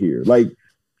get here? Like,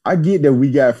 I get that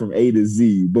we got from A to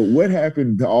Z, but what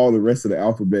happened to all the rest of the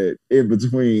alphabet in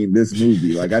between this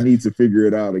movie? Like, I need to figure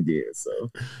it out again. So,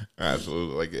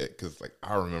 absolutely, like, because like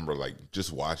I remember like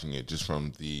just watching it just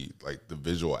from the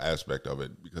visual aspect of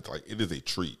it, because like it is a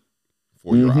treat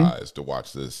for your eyes to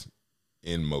watch this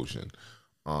in motion.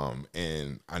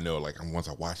 And I know, like, once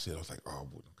I watched it, I was like, oh,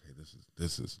 okay,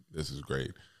 this is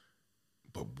great.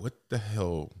 But what the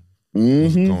hell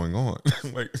was going on?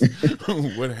 Like,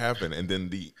 what happened? And then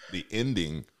the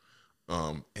ending,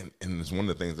 and it's one of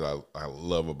the things that I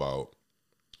love about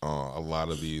a lot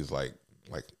of these like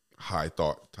high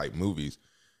thought type movies,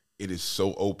 it is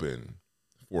so open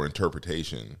for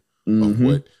interpretation of Mm-hmm.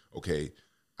 what, okay,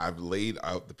 I've laid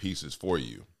out the pieces for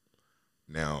you.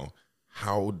 Now,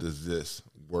 how does this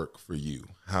work for you?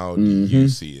 How do you Mm-hmm.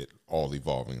 see it all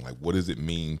evolving? Like, what does it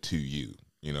mean to you?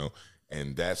 You know,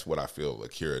 and that's what I feel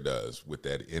Akira does with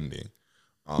that ending.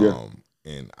 Yeah.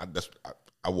 And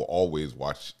I will always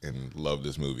watch and love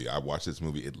this movie. I watch this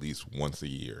movie at least once a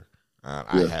year.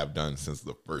 I Yeah. have done since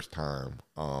the first time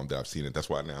that I've seen it. That's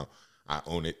why now I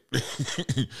own it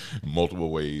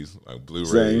multiple ways, like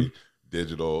Blu-ray, Same.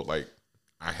 digital. Like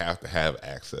I have to have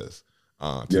access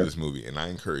to Yeah. this movie, and I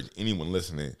encourage anyone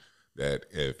listening that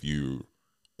if you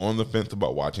on the fence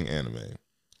about watching anime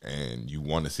and you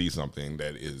want to see something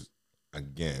that is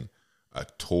again a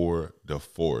tour de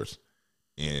force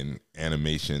in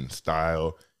animation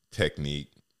style,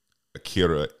 technique,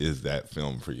 Akira is that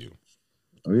film for you.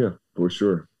 Oh yeah, for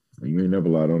sure. You ain't never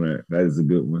lied on that. That is a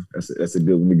good one. That's a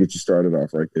good one to get you started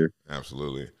off right there.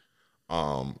 Absolutely.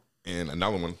 And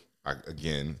another one,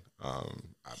 again, I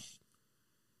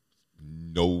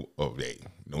no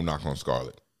no knock on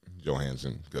Scarlett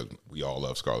Johansson because we all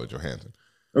love Scarlett Johansson,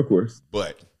 Of course.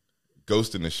 but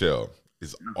Ghost in the Shell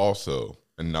is also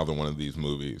another one of these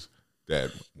movies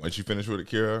that once you finish with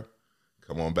Akira,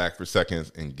 come on back for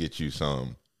seconds and get you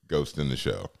some Ghost in the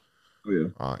Shell. Oh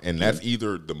yeah. And that's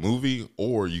either the movie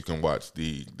or you can watch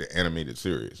the animated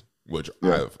series, which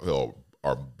Yeah. I feel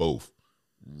are both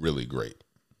really great.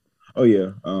 Oh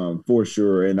yeah. For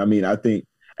sure. And I mean, I think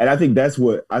that's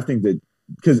what I think that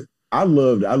because I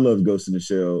loved Ghost in the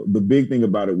Shell. The big thing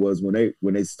about it was when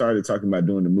they started talking about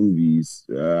doing the movies,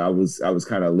 I was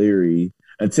kind of leery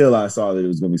until I saw that it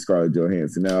was going to be Scarlett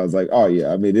Johansson. Now I was like, oh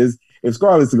yeah. I mean, if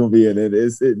Scarlett's going to be in it,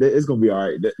 it's going to be all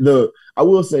right. I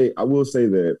will say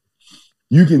that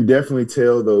you can definitely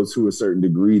tell those to a certain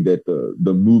degree that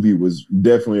the movie was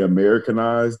definitely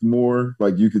Americanized more.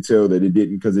 Like you could tell that it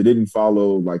didn't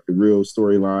follow like the real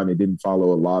storyline. It didn't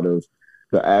follow a lot of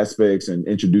the aspects and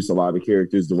introduce a lot of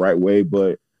characters the right way.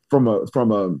 But from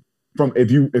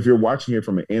if you're watching it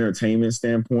from an entertainment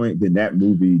standpoint, then that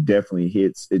movie definitely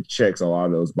it checks a lot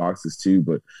of those boxes too.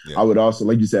 But Yeah. I would also,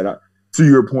 like you said, to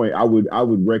your point, I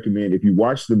would recommend if you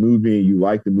watch the movie and you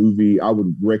like the movie, I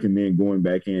would recommend going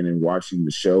back in and watching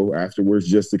the show afterwards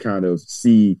just to kind of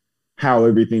see how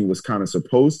everything was kind of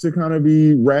supposed to kind of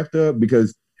be wrapped up.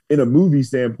 Because in a movie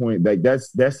standpoint, like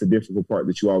that's the difficult part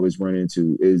that you always run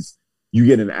into is you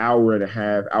get an hour and a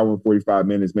half, hour and 45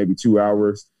 minutes, maybe 2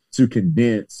 hours to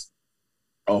condense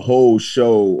a whole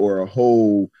show or a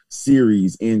whole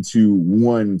series into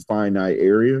one finite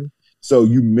area. So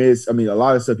you miss, I mean, a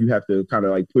lot of stuff you have to kind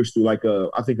of like push through. Like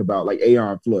I think about like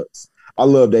Aeon Flux. I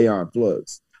loved Aeon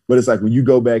Flux, but it's like when you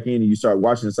go back in and you start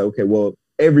watching, it's like, okay, well,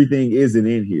 everything isn't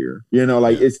in here. You know,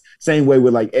 like Yeah. it's same way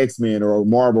with like X-Men or a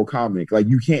Marvel comic. Like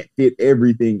you can't fit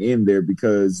everything in there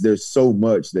because there's so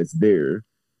much that's there.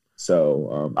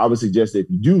 So I would suggest that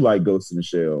if you do like Ghost in the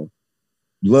Shell,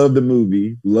 love the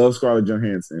movie, love Scarlett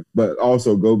Johansson, but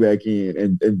also go back in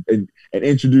and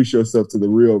introduce yourself to the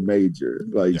real Major.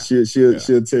 Like Yeah.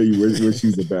 she'll tell you what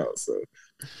she's about. So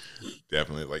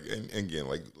Definitely. Like and again,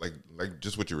 like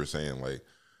just what you were saying, like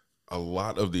a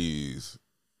lot of these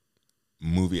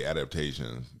movie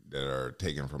adaptations that are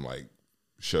taken from like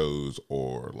shows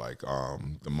or like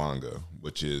the manga,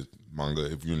 which is manga,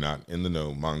 if you're not in the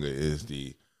know, manga is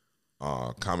the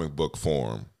comic book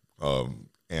form of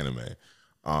anime.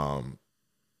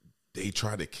 They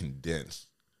try to condense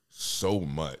so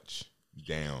much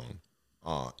down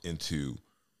into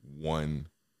one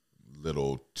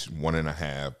little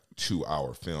 1.5, 2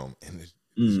 hour film, and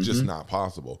it's just not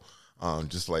possible.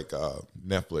 Just like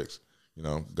Netflix, you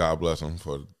know, God bless them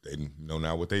for they know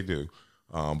now what they do,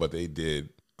 but they did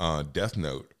Death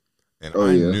Note, and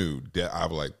I knew that I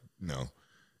was like, no,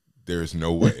 there's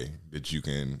no way that you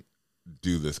can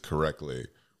do this correctly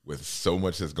with so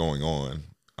much that's going on.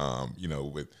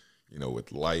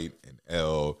 With Light and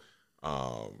L,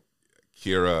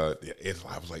 Kira.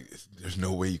 I was like, there's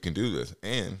no way you can do this,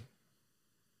 and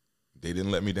they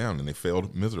didn't let me down, and they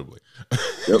failed miserably.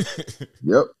 Yep.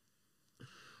 Yep.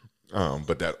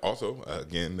 But that also,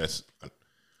 again,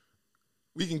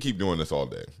 we can keep doing this all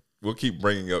day. We'll keep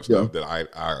bringing up stuff that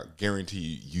I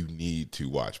guarantee you need to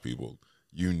watch, people.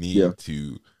 You need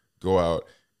to go out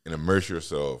and immerse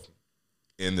yourself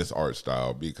in this art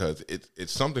style because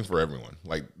it's something for everyone.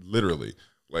 Like literally,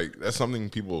 like that's something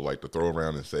people like to throw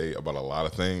around and say about a lot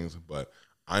of things, but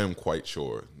I am quite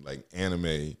sure, like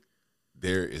anime,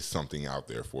 there is something out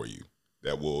there for you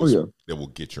that will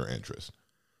get your interest.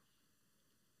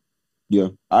 Yeah,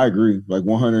 I agree. Like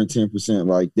 110%.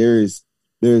 Like there is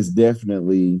there's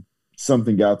definitely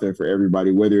something out there for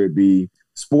everybody, whether it be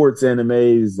sports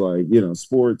animes, like,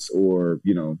 sports, or,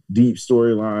 deep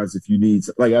storylines. If you need,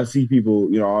 like, I see people,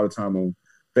 all the time on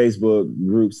Facebook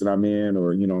groups that I'm in,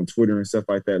 or, on Twitter and stuff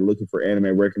like that, looking for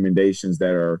anime recommendations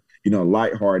that are,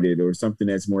 lighthearted, or something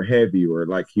that's more heavy, or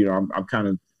like, I'm kind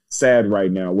of sad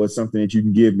right now. What's something that you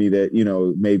can give me that,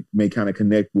 may kind of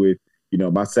connect with,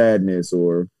 my sadness,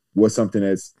 or what's something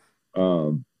that's,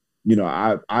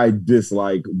 I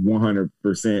dislike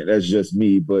 100%. That's just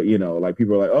me. But, like,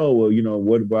 people are like, oh, well,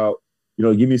 what about,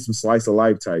 give me some slice of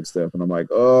life type stuff. And I'm like,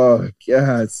 oh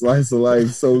God, slice of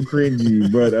life, so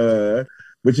cringy. But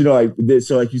like this,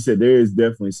 so like you said, there is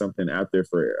definitely something out there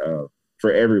for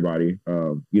everybody.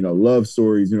 Love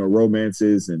stories,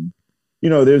 romances, and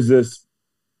there's just,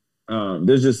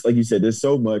 like you said, there's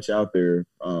so much out there.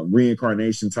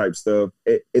 Reincarnation type stuff.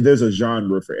 There's a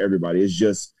genre for everybody. It's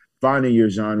just finding your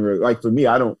genre. Like, for me,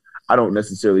 I don't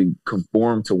necessarily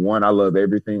conform to one. I love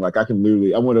everything. Like, I'm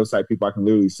one of those type of people. I can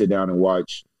literally sit down and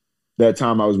watch That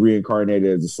Time I Was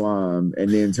Reincarnated as a Slime, and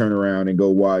then turn around and go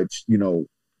watch,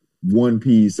 One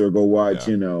Piece, or go watch,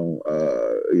 anything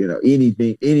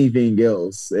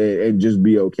else, and just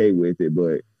be okay with it.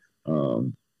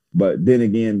 But then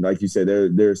again, like you said,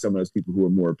 there are some of those people who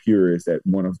are more purists that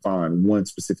want to find one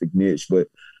specific niche, but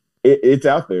it's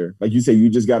out there. Like you said, you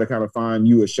just got to kind of find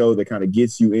you a show that kind of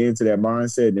gets you into that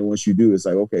mindset. And then once you do, it's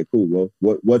like, okay, cool.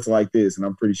 Well, what's like this? And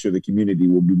I'm pretty sure the community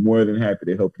will be more than happy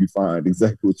to help you find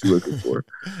exactly what you're looking for.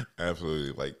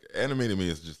 Absolutely. Like, anime to me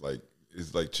is just like,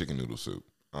 it's like chicken noodle soup.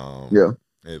 Yeah.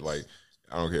 It, like,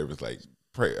 I don't care if it's like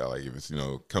if it's,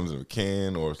 comes in a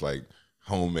can, or it's like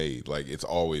homemade. Like, it's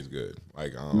always good.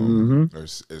 Like,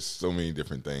 there's so many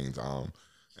different things.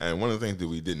 And one of the things that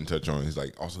we didn't touch on is,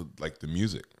 like, also like the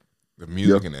music. The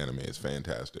music in anime is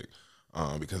fantastic,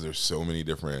 because there's so many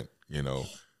different,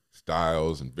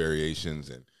 styles and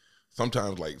variations, and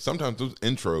sometimes those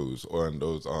intros, or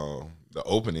those the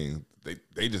opening,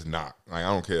 they just knock. Like,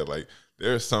 I don't care. Like,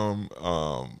 there's some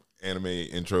anime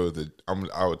intros that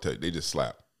I would tell you, they just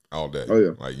slap all day. Oh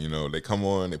yeah. Like, they come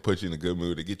on, they put you in a good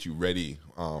mood, they get you ready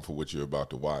for what you're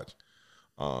about to watch,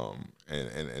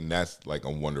 and that's like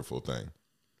a wonderful thing.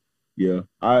 Yeah,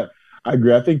 I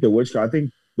agree. I think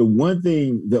the one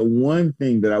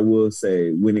thing that I will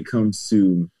say when it comes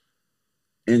to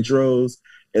intros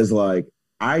is, like,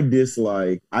 I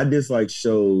dislike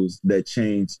shows that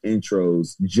change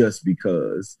intros just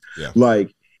because. Yeah.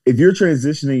 Like, if you're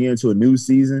transitioning into a new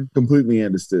season, completely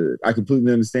understood. I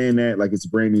completely understand that. Like, it's a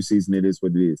brand new season, it is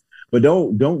what it is. But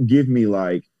don't give me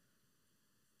like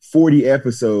 40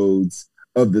 episodes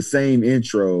of the same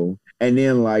intro, and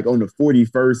then, like, on the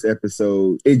 41st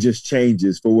episode, it just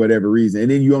changes for whatever reason.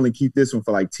 And then you only keep this one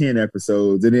for like 10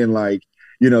 episodes. And then, like,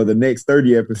 the next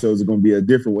 30 episodes are going to be a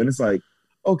different one. It's like,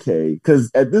 okay. Because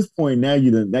at this point, now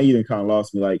you done kind of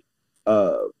lost me. Like,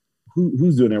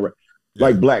 who's doing that right? Yeah.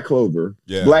 Like Black Clover.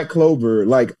 Yeah. Black Clover,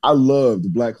 like, I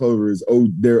loved Black Clover's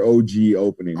their OG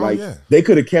opening. Oh, like, yeah. They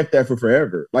could have kept that for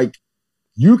forever. Like,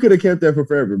 you could have kept that for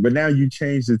forever. But now you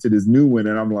changed it to this new one.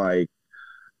 And I'm like,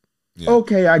 yeah.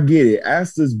 Okay, I get it.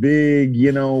 Asta's big,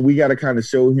 we got to kind of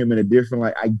show him in a different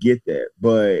light. I get that.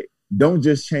 But don't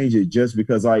just change it just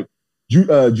because, like,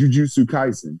 Jujutsu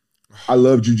Kaisen. I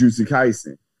love Jujutsu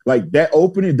Kaisen. Like, that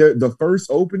opening, the first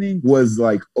opening was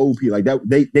like OP. Like, that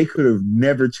they could have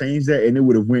never changed that, and it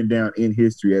would have went down in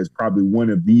history as probably one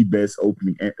of the best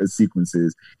opening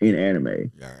sequences in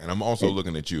anime. Yeah, and I'm also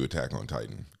looking at you, Attack on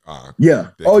Titan.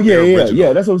 Yeah. Oh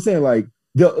yeah. That's what I'm saying. Like,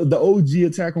 the OG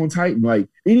Attack on Titan, like,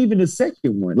 and even the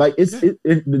second one, like,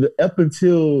 it up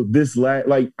until this last,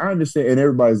 like, I understand, and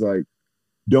everybody's like,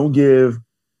 don't give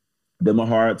them a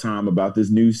hard time about this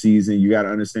new season. You got to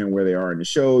understand where they are in the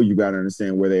show. You got to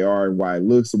understand where they are and why it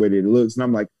looks the way that it looks. And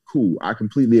I'm like, cool. I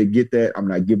completely get that. I'm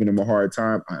not giving them a hard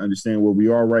time. I understand where we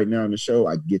are right now in the show.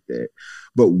 I get that.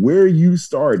 But where you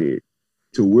started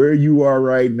to where you are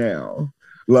right now,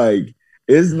 like,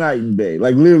 it's night and day,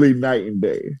 like, literally night and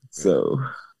day. So,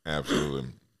 absolutely.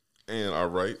 And all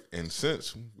right. And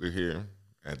since we're here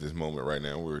at this moment right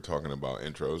now, we were talking about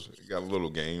intros. We got a little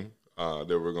game that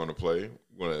we're going to play.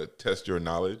 We're going to test your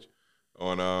knowledge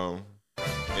on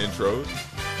intros.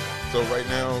 So right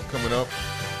now, coming up,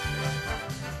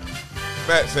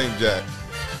 Matt St. Jack,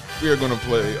 we are going to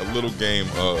play a little game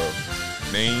of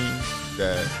Name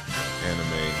That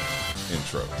Anime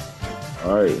Intro.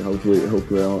 All right. Hopefully I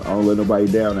don't let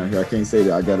nobody down out here. I can't say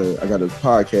that I got a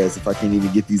podcast if I can't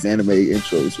even get these anime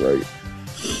intros right.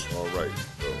 All right.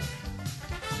 So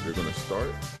we're going to start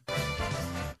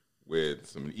with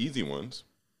some easy ones,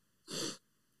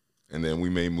 and then we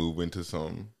may move into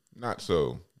some not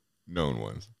so known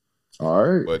ones. All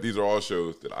right. But these are all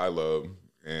shows that I love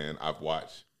and I've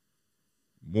watched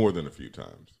more than a few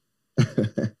times.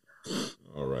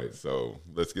 All right, so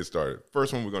let's get started.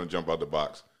 First one, we're going to jump out the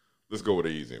box. Let's go with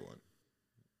an easy one.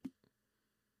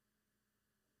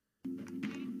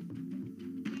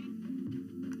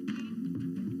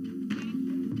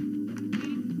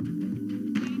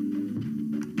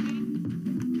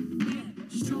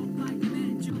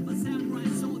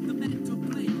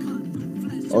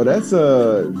 Oh, that's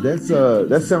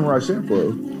Samurai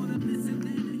Champloo.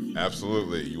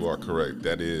 Absolutely, you are correct.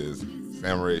 That is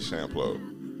Samurai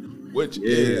Champloo, which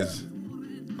is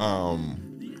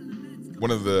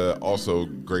one of the also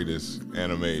greatest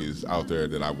animes out there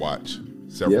that I watch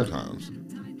several times.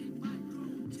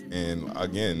 And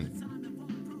again,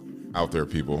 out there,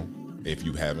 people, if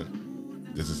you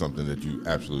haven't, this is something that you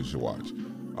absolutely should watch.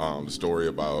 The story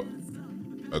about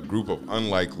a group of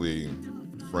unlikely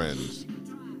friends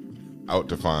out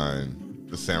to find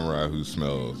the samurai who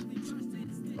smells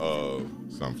of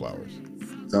sunflowers.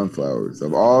 Sunflowers,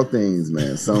 of all things,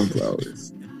 man,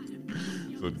 sunflowers.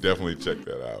 So definitely check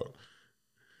that out.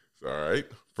 So, all right,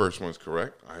 first one's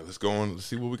correct. All right, let's go on. Let's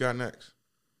see what we got next.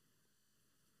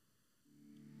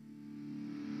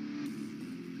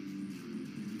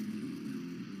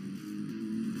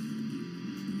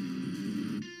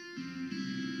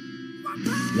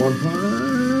 One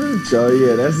Punch. Oh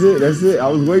yeah, that's it. I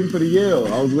was waiting for the yell.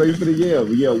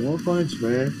 But yeah, One Punch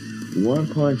Man. One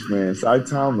Punch Man.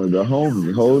 Saitama, the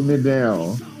homie, holding it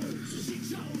down.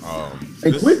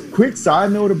 And quick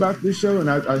side note about this show, and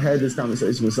I had this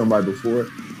conversation with somebody before.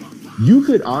 You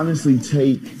could honestly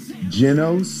take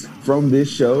Genos from this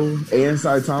show and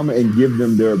Saitama and give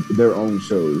them their own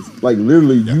shows. Like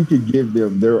literally, you could give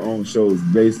them their own shows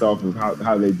based off of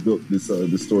how they built this the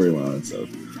storyline. So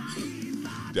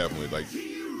definitely, like,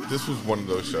 this was one of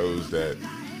those shows that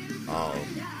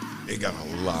it got a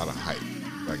lot of hype.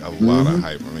 Like a lot of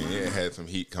hype. I mean, it had some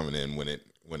heat coming in when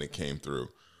it came through.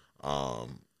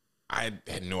 I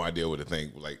had no idea what to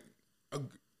think. Like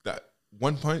that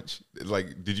One Punch.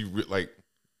 Like, did you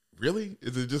really?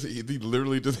 Is it just he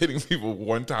literally just hitting people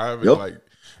one time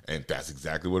and that's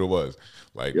exactly what it was.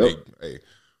 Like, hey.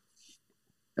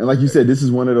 And like you said, this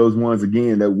is one of those ones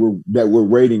again that we're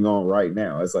rating on right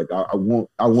now. It's like I want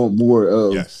more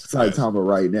of Saitama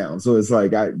right now. So it's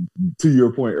like to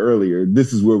your point earlier,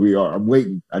 this is where we are. I'm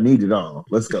waiting. I need it all.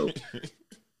 Let's go.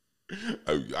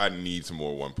 I need some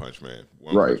more One Punch Man.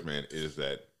 Punch Man is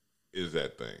that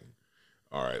thing.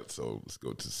 All right, so let's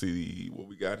go to see what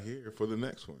we got here for the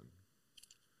next one.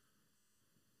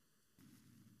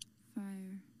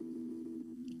 Fire.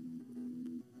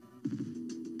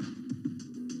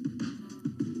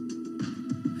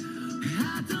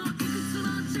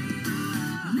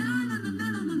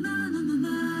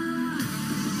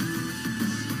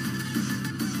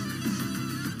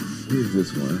 What is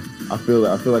this one? I feel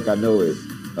like I know it.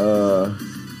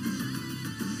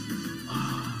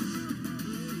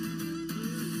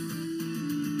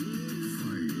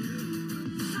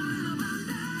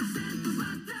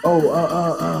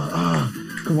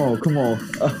 Come on. Oh, come on.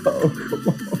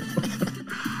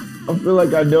 I feel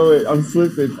like I know it. I'm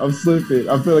slipping. I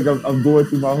feel like I'm going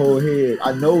through my whole head.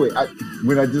 I know it.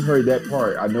 When I just heard that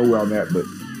part, I know where I'm at, but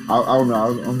I don't know. I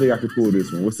don't think I could pull this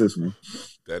one. What's this one?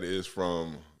 That is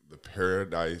from the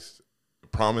Promised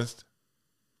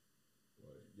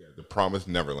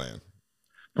Neverland.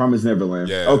 Promised Neverland.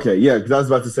 Yeah. Okay, yeah, because I was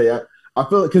about to say, I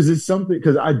feel like, because it's something,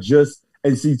 because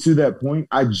to that point,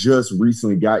 I just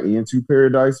recently got into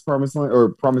Promised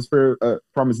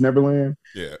Neverland.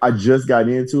 Yeah. I just got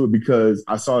into it because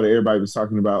I saw that everybody was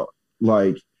talking about,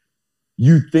 like,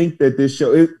 you think that this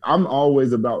show, I'm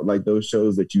always about, like, those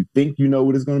shows that you think you know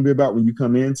what it's going to be about when you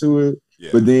come into it. Yeah.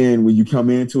 But then when you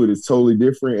come into it, it's totally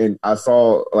different. And I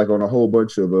saw, like, on a whole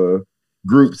bunch of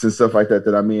groups and stuff like that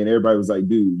I'm in, everybody was like,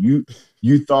 dude, you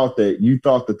thought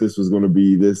that this was going to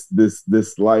be this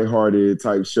lighthearted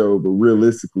type show, but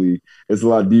realistically, it's a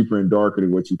lot deeper and darker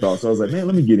than what you thought. So I was like, man,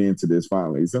 let me get into this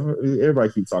finally. So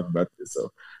everybody keeps talking about this,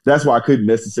 so that's why I couldn't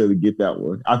necessarily get that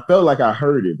one. I felt like I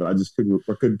heard it, but I just couldn't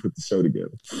put the show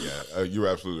together. Yeah, you're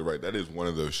absolutely right. That is one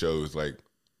of those shows, like,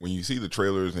 when you see the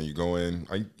trailers and you go in,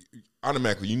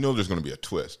 automatically you know there's going to be a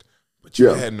twist, but you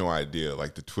had no idea,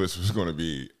 like, the twist was going to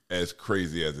be as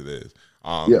crazy as it is.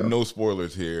 No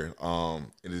spoilers here.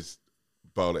 It is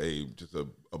about just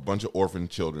a bunch of orphan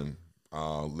children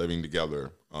living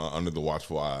together under the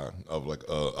watchful eye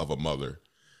of a mother,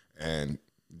 and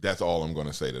that's all I'm going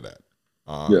to say to that.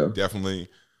 Definitely,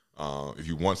 if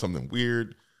you want something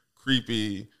weird,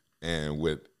 creepy, and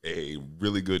with a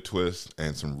really good twist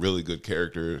and some really good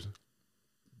characters,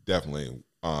 definitely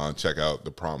check out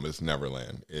The Promised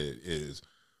Neverland. It is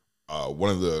one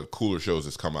of the cooler shows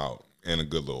that's come out in a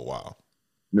good little while.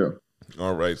 Yeah.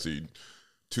 All right, so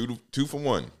two for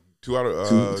one, two out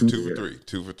of two for three,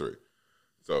 2 for 3.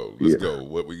 So let's go.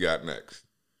 What we got next?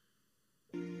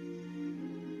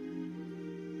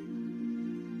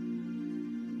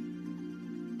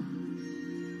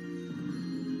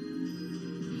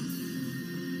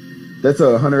 That's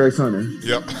a Hunter x Hunter.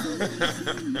 Yep.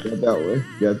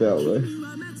 Got that way.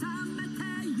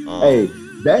 Hey,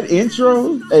 that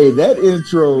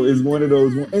intro is one of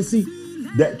those. And see,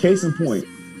 that case in point,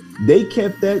 they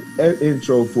kept that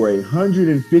intro for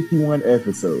 151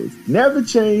 episodes. Never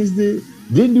changed it.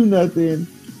 Didn't do nothing.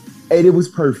 And it was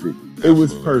perfect. Absolutely. It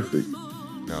was perfect.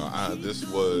 No, this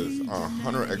was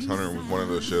Hunter x Hunter was one of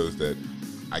those shows that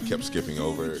I kept skipping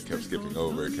over,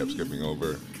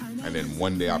 and then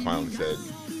one day I finally said,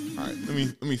 "All right,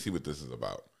 let me see what this is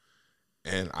about."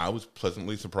 And I was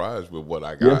pleasantly surprised with what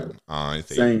I got.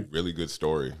 It's a really good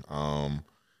story. I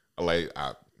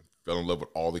fell in love with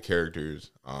all the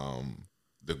characters,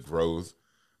 the growth,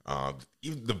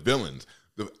 even the villains.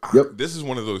 This is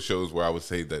one of those shows where I would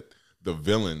say that the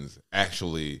villains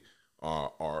actually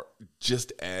are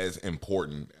just as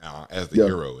important as the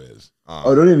hero is.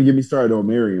 Don't even get me started on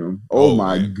Miriam. Oh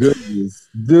my goodness,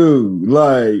 dude!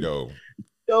 Like,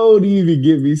 don't even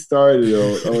get me started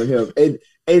on him.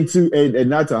 And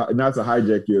not to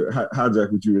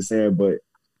hijack what you were saying, but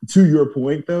to your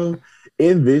point though,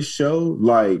 in this show,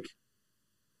 like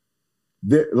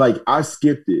I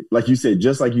skipped it, like you said,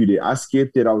 just like you did. I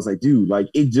skipped it. I was like, dude, like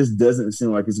it just doesn't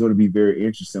seem like it's going to be very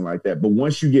interesting like that. But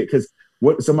once you get, because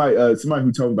what somebody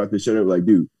who told me about this show, they were like,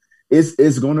 dude, it's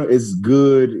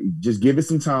good. Just give it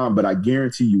some time. But I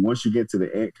guarantee you, once you get to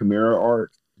the Aunt Chimera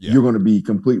arc, you're going to be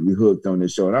completely hooked on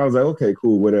this show. And I was like, okay,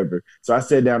 cool, whatever. So I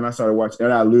sat down and I started watching,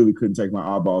 and I literally couldn't take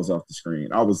my eyeballs off the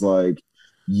screen. I was like,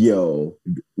 yo,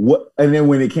 what? And then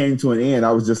when it came to an end,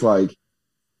 I was just like,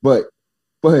 but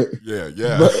I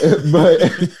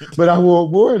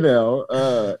want more now.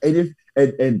 And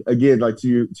again, like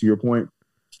to your point,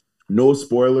 no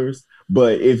spoilers.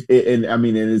 But it's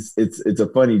a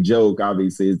funny joke.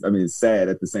 Obviously, it's sad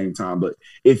at the same time. But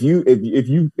if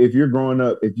you've grown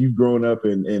up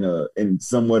in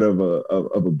somewhat of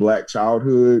a black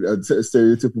childhood, a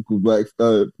stereotypical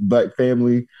black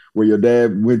family where your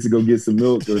dad went to go get some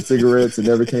milk or cigarettes and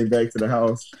never came back to the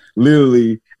house,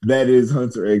 literally that is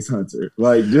Hunter x Hunter.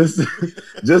 Like just know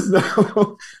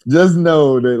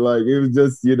that like it was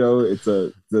just, it's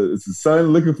a son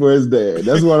looking for his dad.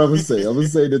 That's what I'm gonna say. I'm gonna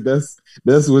say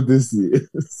that's what this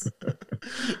is.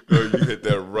 No, you hit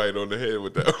that right on the head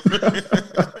with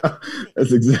that.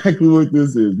 That's exactly what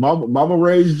this is. Mama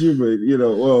raised you, but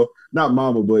not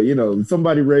mama, but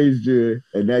somebody raised you,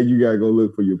 and now you gotta go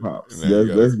look for your pops.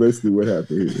 That's basically what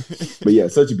happened here. But yeah,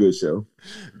 such a good show.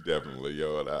 Definitely,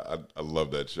 yo, and I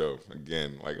love that show.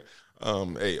 Again, like,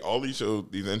 hey, all these shows,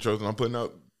 these intros that I'm putting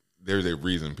out, there's a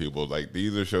reason, people. Like,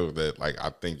 these are shows that, like,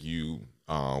 I think you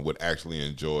would actually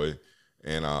enjoy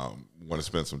and want to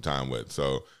spend some time with.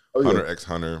 So, Hunter x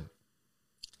Hunter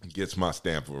gets my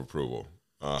stamp of approval.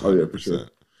 100%. For sure.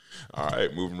 All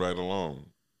right, moving right along.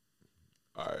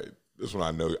 All right, this one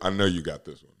I know you got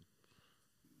this one.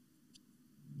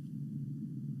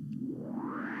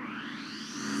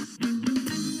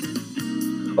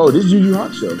 Oh, this is Yu Yu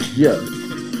Hakusho.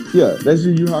 Yeah, that's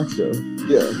Yu Yu Hakusho.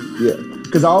 Yeah.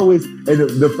 Because I always, and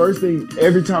the first thing,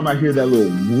 every time I hear that the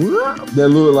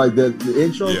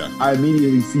intro, I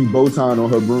immediately see Botan on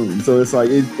her broom. So it's like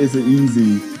it's an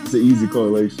easy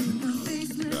correlation.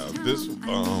 This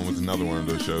was another one of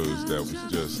those shows that was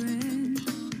just.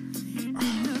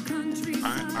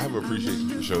 I have appreciation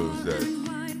for shows that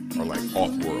are like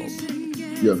off world.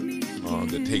 Yeah.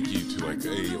 That take you to like is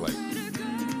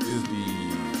the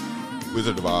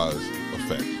Wizard of Oz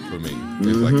effect for me.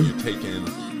 It's like you're taking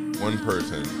one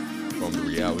person from the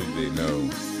reality they know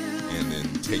and then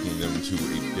taking them to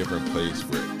a different place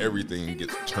where everything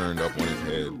gets turned up on its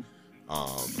head.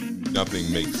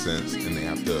 Nothing makes sense, and they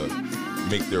have to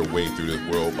make their way through this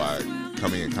world by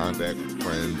coming in contact with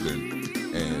friends and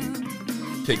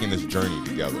taking this journey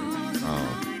together.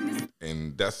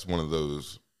 And that's one of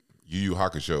those. Yu Yu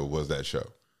Hakusho was that show.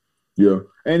 Yeah,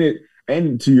 and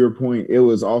to your point, it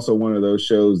was also one of those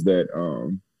shows that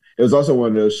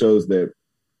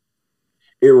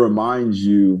it reminds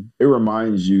you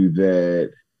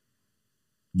that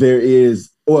there is,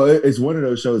 well, it's one of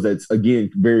those shows that's,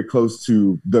 again, very close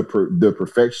to the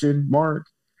perfection mark.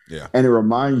 Yeah. And it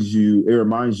reminds you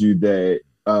that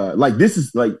like this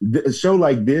is like a show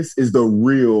like this is the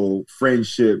real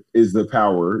friendship is the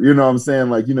power. You know what I'm saying?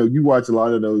 Like, you watch a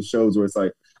lot of those shows where it's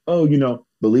like, oh,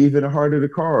 believe in the heart of the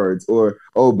cards, or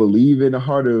oh, believe in the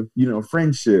heart of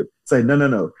friendship. It's like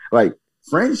no. Like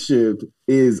friendship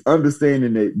is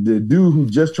understanding that the dude who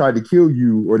just tried to kill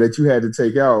you or that you had to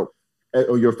take out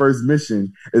or your first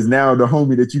mission is now the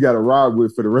homie that you got to ride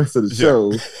with for the rest of the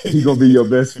show. He's gonna be your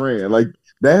best friend. Like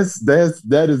that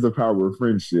is the power of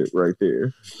friendship right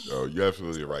there. Oh, you're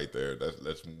absolutely right there.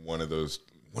 That's one of those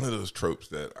tropes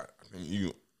that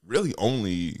you really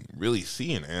only really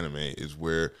see in anime is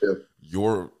where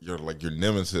your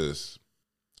nemesis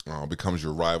becomes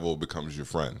your rival, becomes your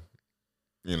friend.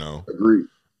 Agreed.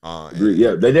 Agreed.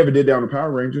 Yeah, they never did that on the Power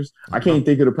Rangers. I can't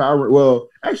think of the Power. Well,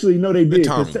 actually, no, they did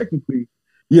because technically,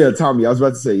 Tommy. I was about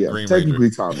to say, Green technically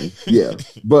Ranger. Tommy. Yeah,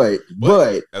 but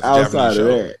outside of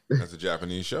that, that's a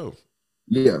Japanese show.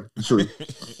 Yeah, true.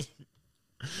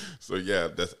 So yeah,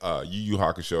 that's Yu Yu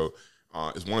Hakusho.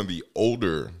 It's one of the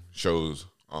older shows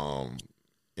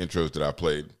intros that I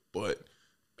played, but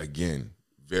again,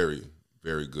 very,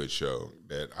 very good show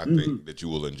that I think that you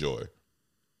will enjoy.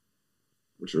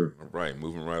 For sure. All right,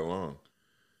 moving right along.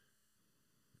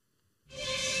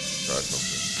 Try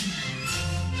something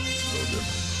a little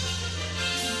different.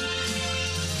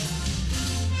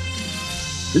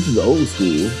 This is old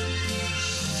school.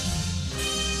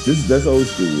 That's old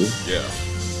school. Yeah.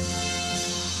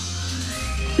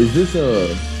 Is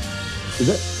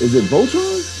it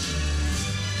Voltron?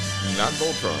 Not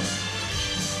Voltron.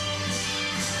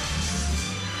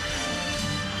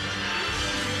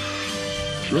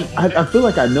 I feel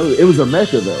like I know it was a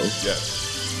mecha though. Yes.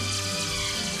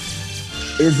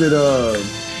 Is it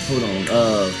hold on,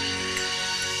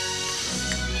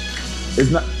 it's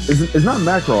not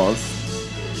Macross.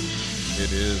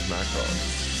 It is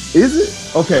Macross. Is it?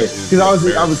 Okay.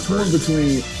 Because I was torn first.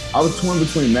 between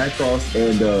Macross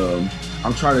and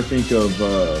I'm trying to think of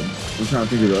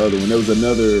the other one. There was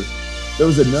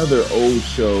another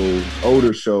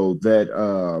older show that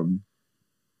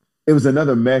it was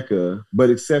another mecha,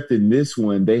 but except in this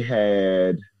one,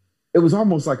 it was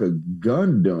almost like a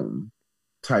Gundam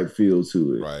type feel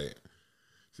to it. Right.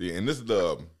 See, and this is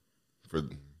we're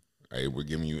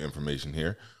giving you information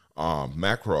here.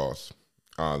 Macross,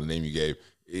 the name you gave,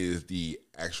 is the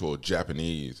actual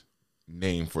Japanese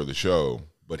name for the show.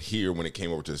 But here, when it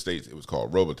came over to the States, it was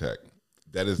called Robotech.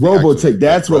 That is Robotech.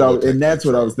 That's what I was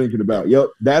thinking about.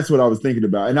 Yep, that's what I was thinking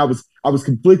about. And I was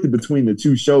conflicted between the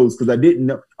two shows because I didn't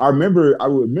know. I remember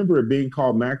it being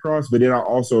called Macross, but then I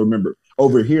also remember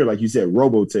over here, like you said,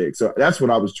 Robotech. So that's what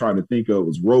I was trying to think of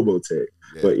was Robotech.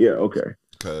 Yeah. But yeah, okay.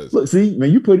 Look, see,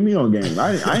 man, you putting me on game.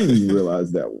 I didn't even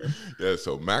realize that one. Yeah,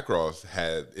 so Macross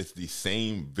it's the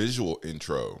same visual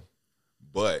intro,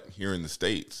 but here in the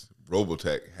States,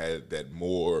 Robotech had that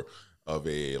more of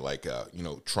a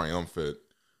triumphant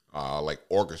like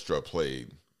orchestra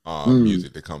played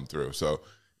music to come through. So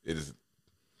it is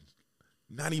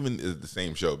not even the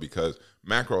same show because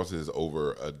Macross is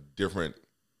over a different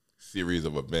series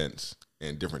of events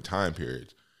and different time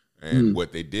periods. And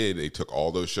what they did, they took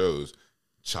all those shows,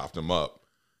 chopped them up,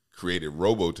 created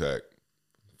Robotech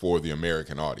for the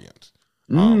American audience.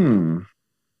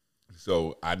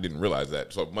 So I didn't realize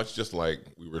that. So much just like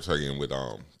we were talking with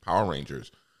Power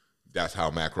Rangers, that's how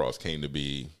Macross came to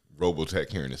be Robotech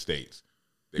here in the States.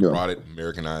 They brought it,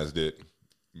 Americanized it,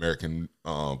 American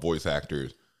voice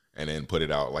actors, and then put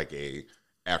it out like a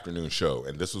afternoon show.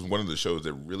 And this was one of the shows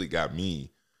that really got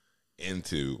me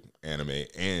into anime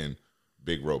and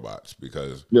big robots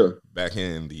because back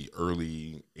in the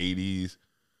early 80s,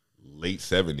 late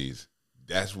 70s,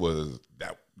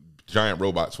 that giant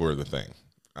robots were the thing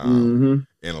in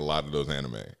a lot of those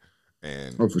anime.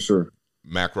 And for sure.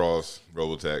 Macross,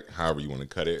 Robotech, however you want to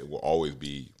cut it, will always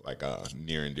be like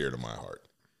near and dear to my heart.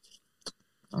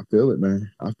 I feel it,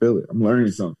 man. I feel it. I'm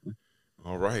learning something.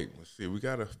 All right, let's see. We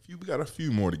got a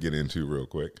few more to get into real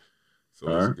quick.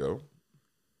 So let's go.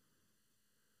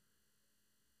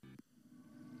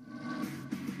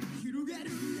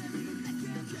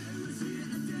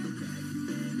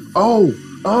 Hold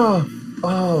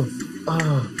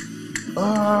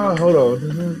on.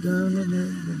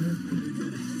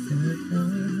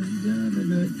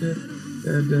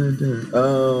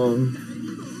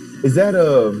 Is that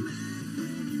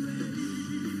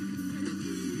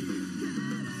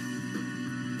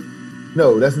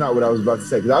No, that's not what I was about to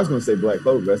say. Because I was going to say Black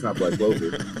Clover. That's not Black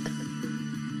Clover.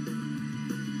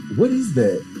 What is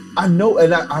that? I know,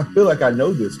 and I feel like I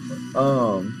know this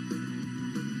one.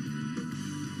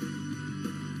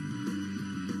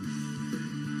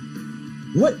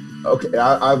 What? Okay,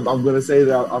 I'm going to say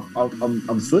that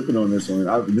I'm slipping on this one.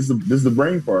 This is the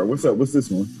brain part. What's up? What's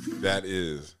this one? That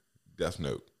is Death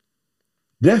Note.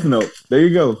 Death Note. There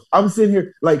you go. I'm sitting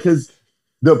here like because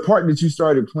the part that you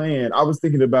started playing, I was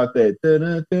thinking about that.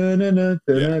 Yeah.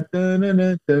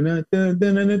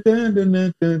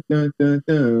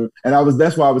 And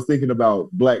that's why I was thinking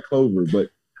about Black Clover, but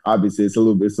obviously it's a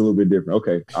little bit different.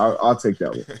 Okay, I'll take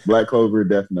that one. Black Clover,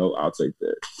 Death Note, I'll take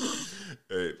that.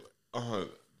 Hey, uh,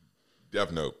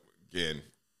 Death Note again,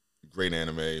 great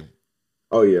anime,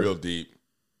 Oh yeah, real deep,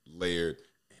 layered,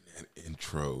 and that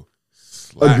intro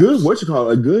a good slaps. what you call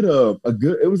it? A good.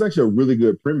 It was actually a really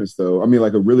good premise, though. I mean,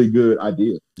 like a really good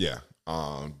idea. Yeah,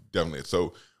 definitely.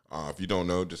 So, if you don't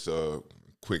know, just a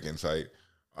quick insight.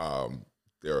 Um,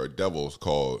 there are devils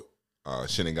called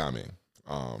Shinigami.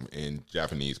 In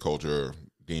Japanese culture,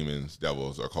 demons,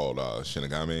 devils are called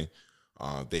Shinigami.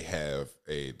 They're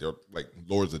like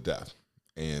lords of death,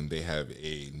 and they have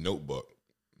a notebook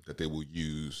that they will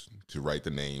use to write the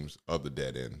names of the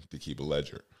dead in to keep a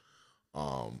ledger.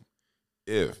 Um,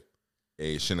 if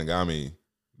a Shinigami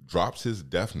drops his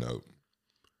death note,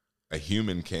 a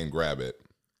human can grab it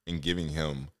and giving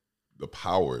him the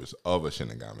powers of a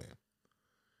Shinigami.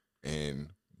 And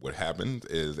what happens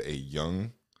is a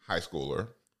young high schooler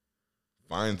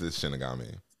finds this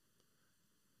Shinigami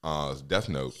death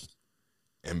note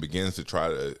and begins to try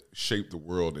to shape the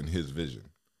world in his vision.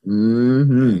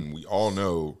 Mm-hmm. And we all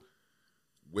know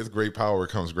with great power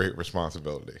comes great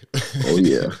responsibility. Oh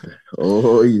yeah.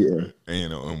 Oh yeah.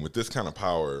 And, and with this kind of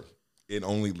power, it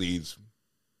only leads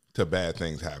to bad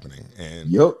things happening. And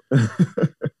Yep.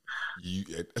 you,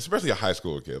 especially a high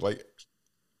school kid, like,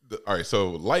 all right, so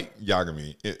Light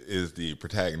Yagami is the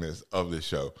protagonist of this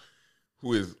show,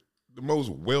 who is the most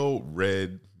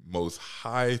well-read, most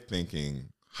high-thinking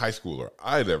high schooler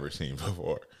I'd ever seen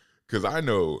before. Because I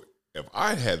know if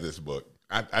I had this book,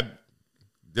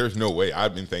 there's no way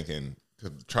I've been thinking to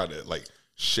try to like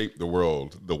shape the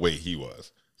world the way he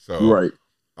was. So, right.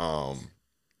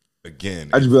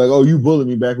 Again, I just be like, oh, you bullied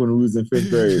me back when we was in 5th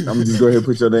grade. I'm gonna just go ahead and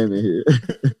put your name in here.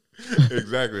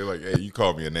 Exactly. Like, hey, you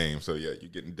called me a name, so yeah,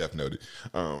 you're getting death noted.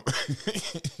 But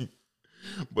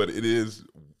it is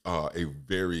a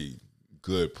very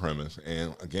good premise,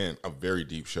 and again, a very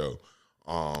deep show.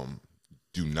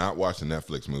 Do not watch the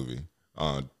Netflix movie.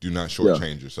 Do not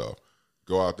shortchange yourself.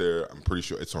 Go out there. I'm pretty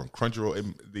sure it's on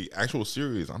Crunchyroll. The actual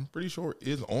series, I'm pretty sure,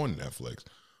 is on Netflix.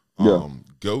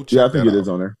 Go check. Yeah, I think it is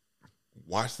on there.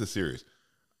 Watch the series.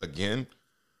 Again,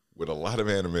 with a lot of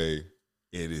anime, it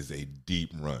is a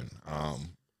deep run.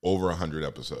 Over 100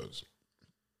 episodes.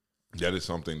 That is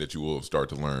something that you will start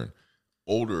to learn.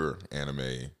 Older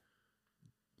anime,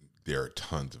 there are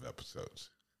tons of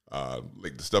episodes.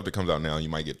 Like the stuff that comes out now, you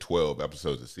might get 12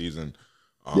 episodes a season.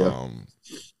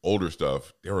 Older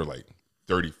stuff, there were like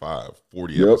 35,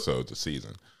 40 episodes a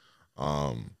season.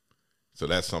 So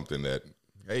that's something that,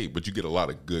 hey, but you get a lot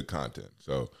of good content.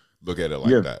 So look at it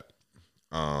like that.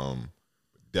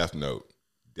 Death Note,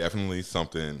 definitely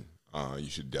something you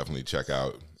should definitely check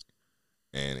out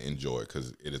and enjoy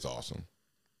because it is awesome.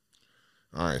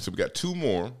 All right, so we got 2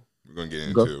 more we're going to get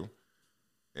into,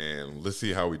 and let's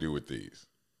see how we do with these.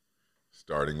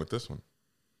 Starting with this one.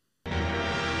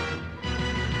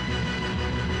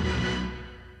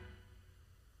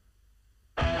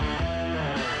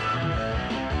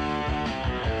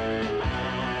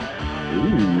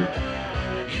 Ooh.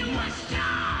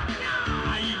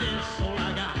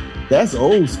 That's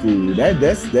old school.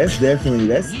 That's definitely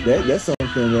that's something.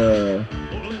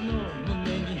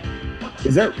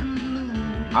 Is that?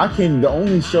 The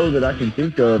only show that I can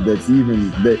think of that's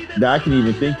even that I can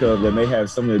even think of that may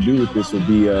have something to do with this would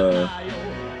be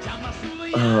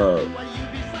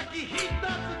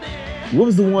what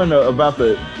was the one about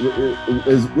the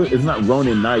it's not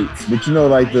Ronin Knights, but you know,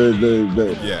 like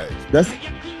the yeah, that's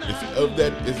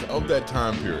it's of that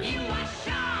time period.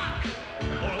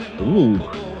 Ooh.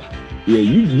 Yeah,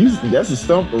 you that's a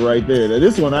stumper right there. Now,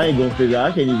 this one I ain't gonna figure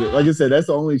out. I can't even, like I said, that's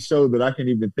the only show that I can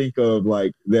even think of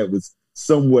like that was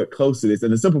somewhat close to this.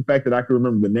 And the simple fact that I can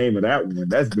remember the name of that one,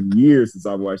 that's been years since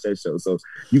I've watched that show. So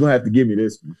you're gonna have to give me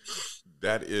this one.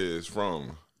 That is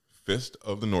from Fist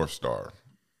of the North Star.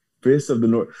 Fist of the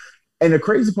North. And the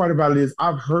crazy part about it is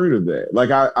I've heard of that.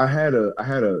 Like I had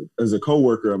as a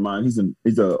coworker of mine, he's an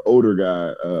older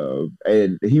guy,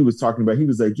 and he was talking about, he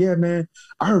was like, yeah, man,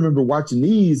 I remember watching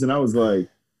these, and I was like,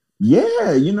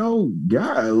 yeah,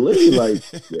 golly, like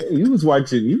he was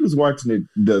watching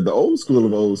the old school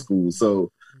of old school.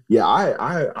 So yeah,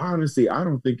 I honestly I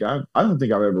don't think I've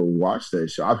ever watched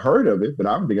that show. I've heard of it, but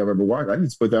I don't think I've ever watched it. I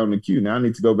need to put that on the queue. Now I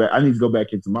need to go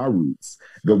back into my roots,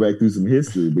 go back through some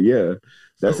history. But yeah.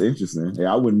 That's interesting.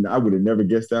 Yeah, I would have never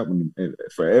guessed that one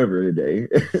forever today.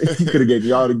 You could have gave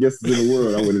me all the guesses in the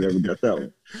world. I would have never got that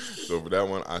one. So for that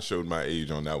one, I showed my age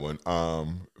on that one.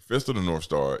 Fist of the North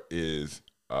Star is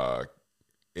uh,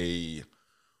 a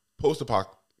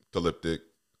post-apocalyptic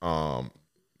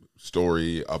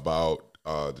story about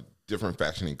the different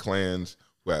factioning clans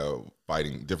who have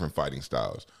different fighting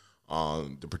styles.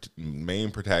 The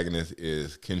main protagonist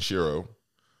is Kenshiro.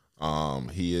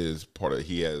 He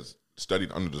has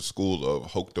studied under the school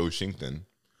of Hokuto Shinken,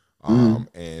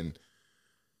 and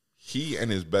he and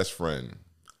his best friend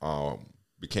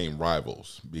became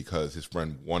rivals because his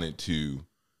friend wanted to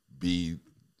be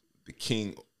the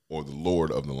king or the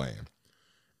lord of the land.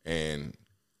 And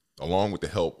along with the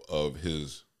help of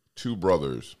his two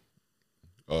brothers,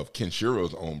 of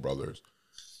Kenshiro's own brothers,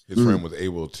 his friend was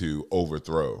able to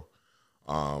overthrow.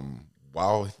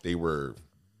 While they were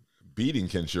beating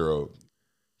Kenshiro,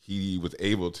 he was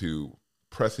able to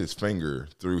press his finger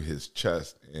through his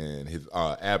chest and his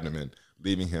abdomen,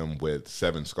 leaving him with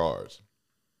 7 scars.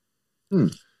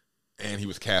 And he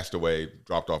was cast away,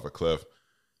 dropped off a cliff.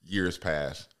 Years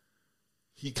pass.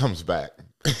 He comes back.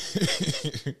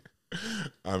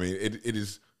 I mean, it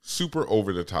is super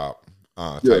over the top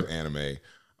type anime.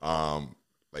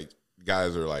 Like,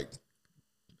 guys are like,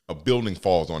 a building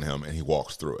falls on him and he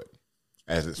walks through it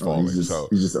as it's falling. He's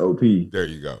just OP. There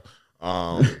you go.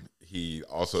 He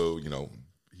also,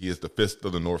 he is the Fist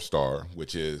of the North Star,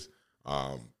 which is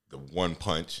the one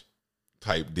punch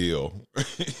type deal.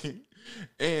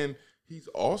 And he's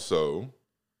also,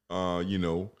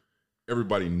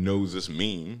 everybody knows this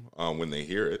meme when they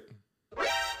hear it.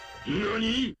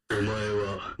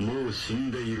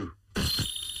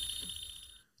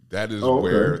 That is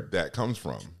where that comes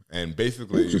from. And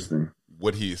basically,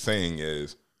 what he's saying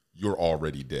is, you're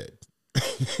already dead.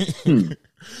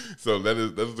 So that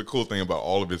is the cool thing about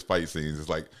all of his fight scenes. It's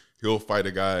like, he'll fight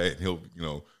a guy and he'll,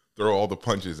 throw all the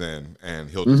punches in and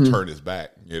he'll just turn his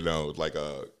back, like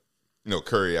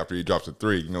Curry after he drops a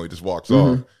 3, he just walks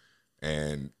off,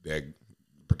 and that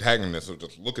protagonist will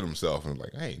just look at himself and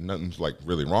like, hey, nothing's like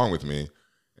really wrong with me.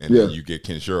 And then you get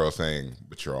Kenshiro saying,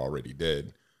 but you're already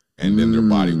dead. And then their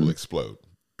body will explode.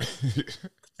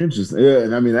 Interesting. Yeah,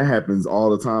 and I mean that happens all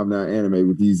the time now in anime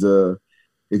with these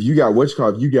if you got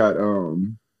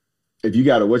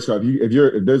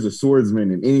if there's a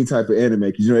swordsman in any type of anime,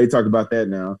 because they talk about that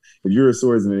now. If you're a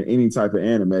swordsman in any type of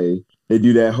anime, they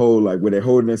do that whole like where they're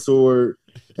holding their sword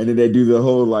and then they do the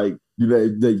whole like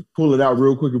they pull it out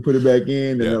real quick and put it back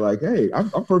in and they're like, hey,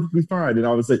 I'm perfectly fine. And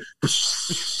all of a sudden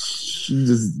you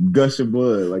just gushing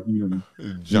blood like you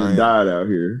died out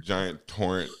here. Giant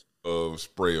torrent of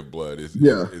spray of blood.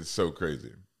 It's so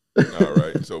crazy. All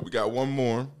right, so we got one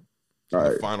more. All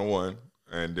right. The final one,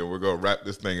 and then we're gonna wrap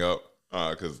this thing up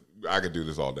because I could do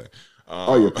this all day.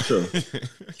 For sure.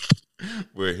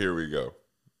 Well, here we go.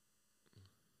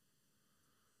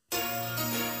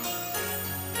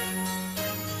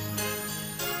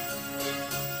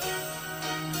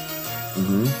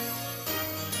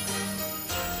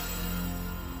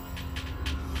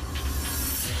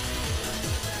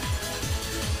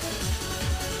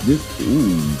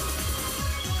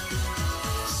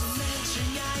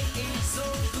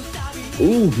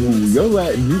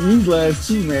 These last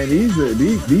two, man,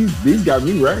 these got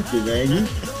me racking, man.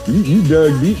 You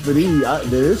dug deep for these.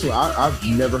 This one, I've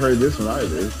never heard this one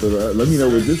either. So let me know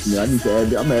what this is. I need to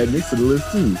add. I'm adding this to the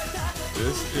list too.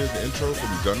 This is the intro from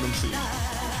Gundam Seed.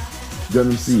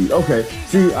 Gundam Seed. Okay.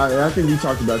 See, I think we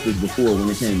talked about this before when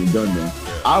it came to Gundam.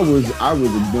 Yeah. I was a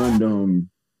Gundam.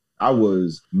 I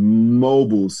was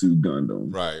Mobile Suit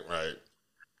Gundam. Right.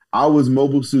 I was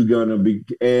Mobile Suit Gundam,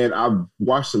 and I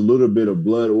watched a little bit of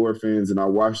Blood Orphans, and I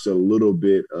watched a little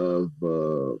bit of.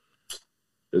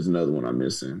 There's another one I'm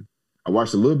missing. I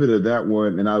watched a little bit of that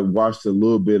one, and I watched a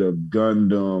little bit of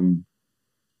Gundam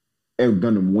and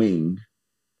Gundam Wing. I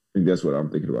think that's what I'm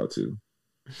thinking about too.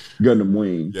 Gundam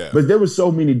Wing. Yeah. But there were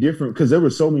so many different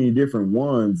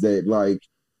ones that like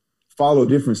follow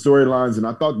different storylines, and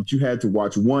I thought that you had to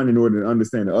watch one in order to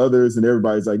understand the others. And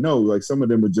everybody's like, no, like some of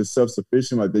them are just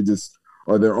self-sufficient, like they just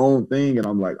are their own thing. And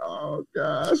I'm like, oh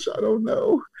gosh, I don't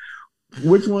know.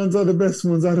 Which ones are the best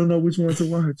ones? I don't know which ones to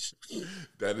watch.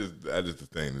 That is the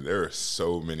thing. There are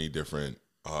so many different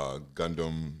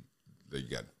Gundam. You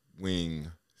got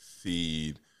Wing,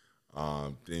 Seed,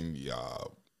 then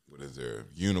what is there?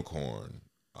 Unicorn,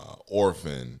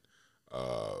 Orphan,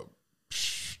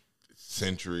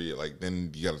 Century. Like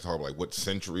then you got to talk about like what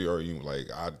century are you? Like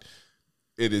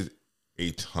it is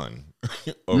a ton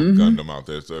of Gundam out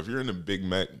there. So if you're in the big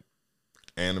mech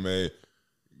anime,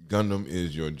 Gundam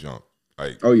is your junk.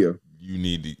 Like, oh yeah, you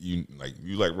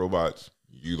like robots,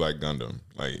 you like Gundam.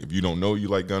 Like if you don't know you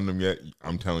like Gundam yet,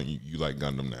 I'm telling you, you like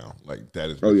Gundam now. Like that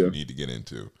is what you need to get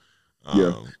into.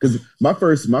 Because my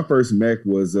first mech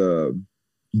was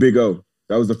Big O.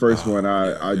 That was the first one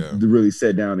I yeah. really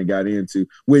sat down and got into,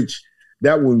 which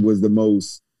that one was the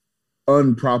most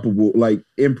improbable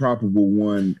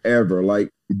one ever. Like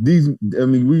these, I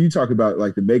mean, when you talk about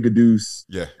like the Mega Deuce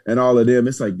and all of them,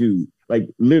 it's like, dude, like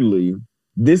literally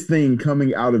this thing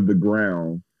coming out of the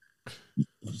ground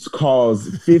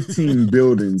caused 15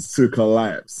 buildings to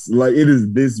collapse. Like it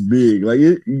is this big. Like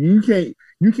you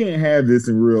can't have this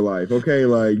in real life. Okay.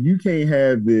 Like you can't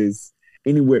have this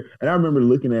anywhere. And I remember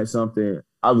looking at something,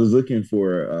 I was looking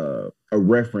for a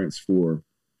reference for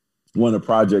one of the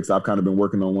projects I've kind of been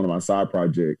working on, one of my side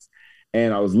projects.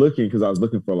 And I was looking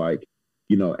for like,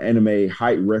 you know, anime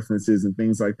height references and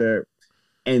things like that.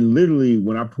 And literally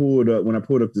when I pulled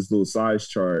up this little size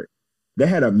chart, they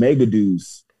had a Mega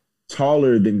Deuce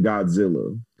taller than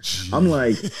Godzilla. I'm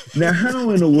like, now how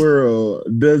in the world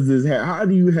does this happen? How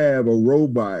do you have a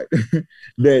robot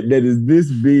that is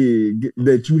this big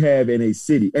that you have in a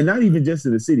city? And not even just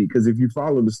in a city, because if you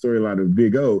follow the storyline of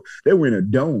Big O, they were in a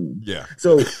dome. Yeah.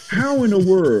 So how in the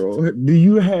world do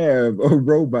you have a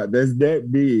robot that's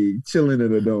that big chilling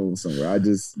in a dome somewhere?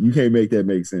 You can't make that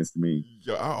make sense to me.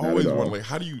 Yeah, I always wonder, like,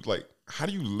 how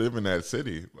do you live in that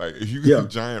city? Like, if you have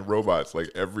giant robots, like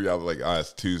every other, like,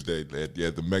 it's Tuesday.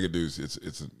 The Mega Deuce, it's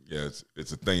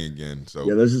a thing again. So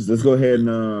let's go ahead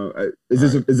and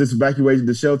is this evacuation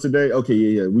the shelter today? Okay,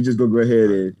 yeah. We just go ahead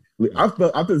and I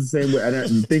felt the same way. And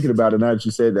I'm thinking about it now that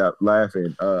you said that,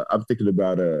 laughing. I'm thinking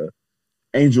about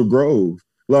Angel Grove.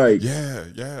 Like,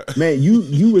 yeah, man,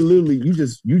 you were literally you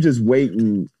just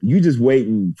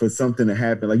waiting for something to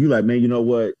happen. Like you like, man, you know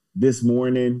what? This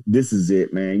morning, this is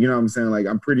it, man. You know what I'm saying? Like,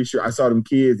 I'm pretty sure I saw them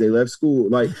kids, they left school.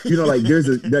 Like, you know, like there's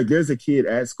a kid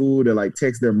at school that like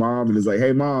texts their mom and is like,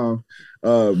 hey mom,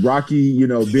 Rocky, you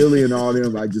know, Billy and all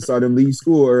them, I just saw them leave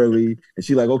school early. And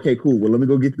she like, okay, cool. Well, let me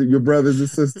go get your brothers and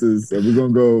sisters and we're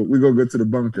gonna go to the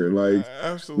bunker. Like,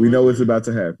 absolutely. We know it's about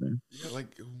to happen. Yeah,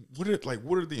 what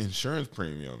are the insurance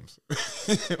premiums?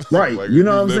 Right. Like, you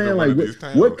know what I'm saying? Like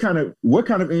what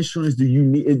kind of insurance do you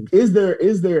need? Is there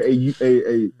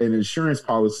an insurance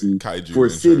policy Kaiju for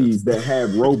insurance. Cities that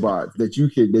have robots that you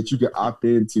could opt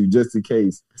into just in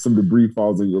case some debris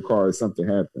falls in your car or something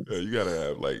happens? Yeah, you gotta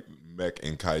have like mech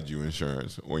and kaiju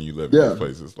insurance when you live in those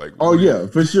places. Like,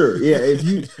 for sure. Yeah, if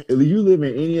you live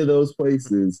in any of those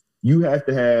places, you have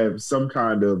to have some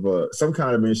kind of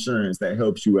insurance that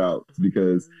helps you out,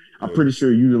 because I'm pretty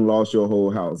sure you done lost your whole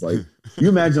house. Like, you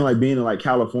imagine like being in like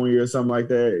California or something like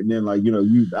that, and then like, you know,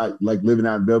 like living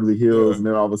out in Beverly Hills, and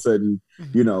then all of a sudden,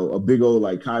 you know, a big old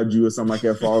like kaiju or something like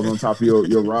that falls on top of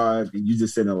your ride, and you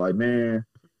just sitting there like, man,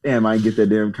 damn, I didn't get that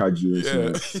damn kaiju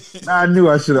insurance. I knew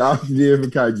I should have opted in for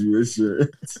kaiju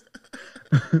insurance.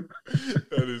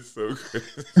 That is so crazy.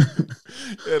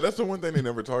 Yeah, that's the one thing they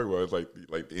never talk about is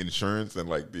like the insurance and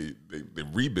like the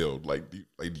rebuild. Like,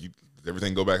 does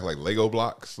everything go back like Lego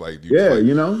blocks? Like,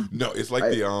 you know? No, it's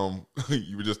like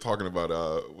you were just talking about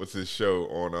what's his show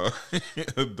on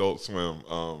Adult Swim.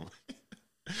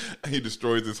 He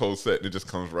destroys this whole set and it just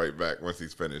comes right back once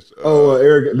he's finished.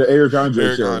 The Eric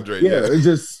Andre show. Andre, yeah. It's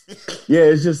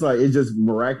just like it just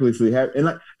miraculously happened. And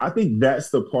like, I think that's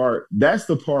the part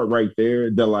right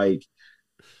there that like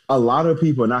a lot of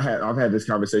people, and I've had this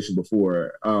conversation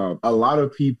before. A lot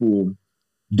of people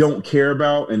don't care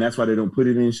about, and that's why they don't put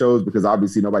it in shows, because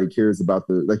obviously nobody cares about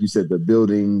like you said, the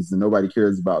buildings, and nobody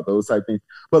cares about those type things.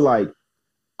 But like,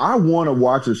 I want to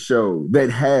watch a show that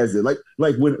has it. Like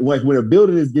when a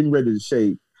building is getting ready to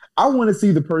shake, I want to see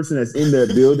the person that's in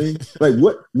that building. Like,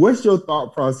 what's your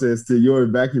thought process to your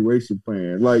evacuation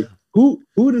plan? Like, who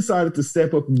decided to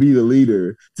step up and be the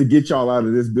leader to get y'all out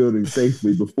of this building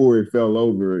safely before it fell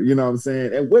over? You know what I'm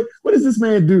saying? And what does this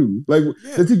man do? Like,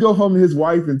 does he go home to his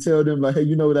wife and tell them like, hey,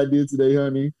 you know what I did today,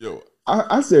 honey? Yo,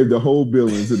 I saved the whole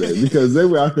building today because they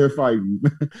were out there fighting,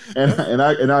 and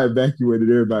I evacuated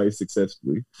everybody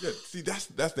successfully. Yeah, see, that's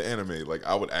the anime. Like,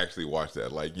 I would actually watch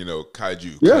that. Like, you know,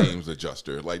 Kaiju Claims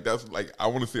Adjuster. Like, that's like, I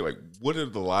want to see like, what are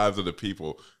the lives of the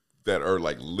people that are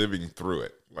like living through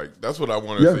it? Like, that's what I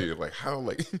want to see. Like, how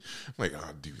like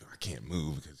oh, dude, I can't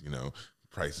move because, you know,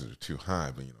 prices are too high,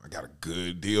 but you know, I got a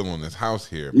good deal on this house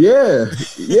here. Yeah.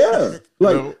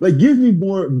 Like give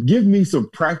me some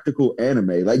practical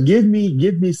anime. Like give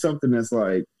me something that's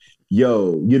like,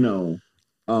 yo, you know,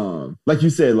 like you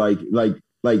said, like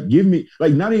give me,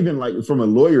 like, not even like from a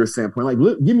lawyer standpoint, like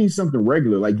give me something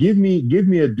regular. Like give me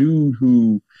a dude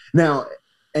who now.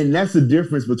 And that's the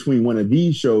difference between one of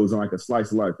these shows and like a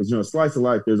Slice of Life. Because, you know, Slice of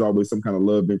Life, there's always some kind of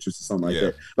love interest or something like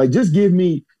that. Like, just give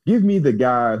me the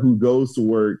guy who goes to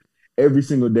work every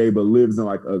single day but lives in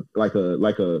like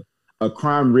a a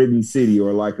crime-ridden city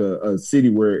or like a city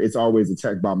where it's always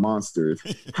attacked by monsters.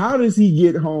 How does he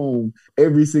get home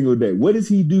every single day? What does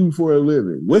he do for a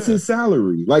living? What's his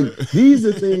salary? Like these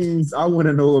are things I want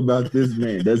to know about this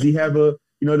man. Does he have a,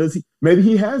 does he, maybe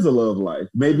he has a love life.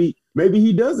 Maybe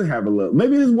he doesn't have a love.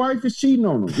 Maybe his wife is cheating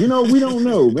on him. We don't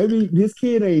know. Maybe his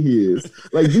kid ain't his.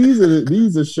 Like these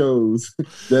are shows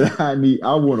that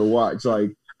I want to watch.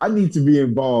 Like I need to be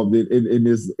involved in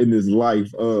this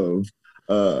life of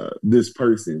this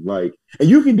person. Like, and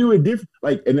you can do it different.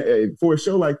 Like, and for a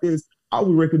show like this, I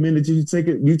would recommend that you take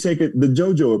it the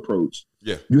JoJo approach.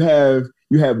 Yeah. You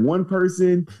have one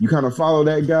person, you kind of follow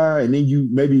that guy, and then you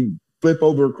maybe flip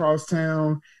over across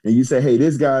town and you say, hey,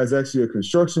 this guy is actually a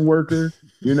construction worker,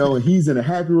 and he's in a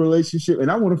happy relationship,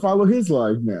 and I want to follow his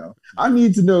life now. I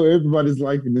need to know everybody's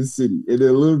life in this city, in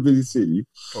a little bitty city.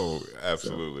 Oh,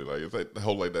 absolutely. So. Like it's like the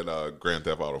whole like that Grand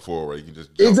Theft Auto 4 where you can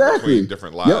just jump between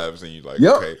different lives and you like,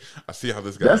 okay, I see how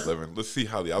this guy's living. Let's see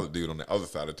how the other dude on the other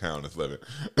side of town is living.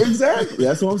 Exactly.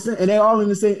 That's what I'm saying. And they're all in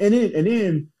the same,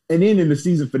 and then in the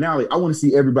season finale, I want to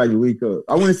see everybody link up.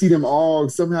 I want to see them all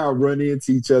somehow run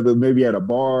into each other, maybe at a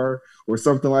bar or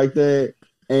something like that.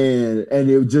 And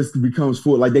it just becomes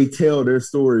full. Like they tell their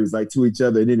stories like to each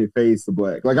other, and then it fades to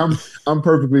black. Like I'm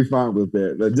perfectly fine with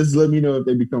that. Like, just let me know if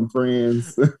they become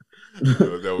friends.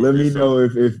 Let me know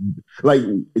if like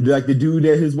the dude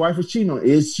that his wife is cheating on,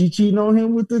 is she cheating on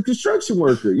him with the construction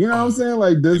worker? You know what I'm saying?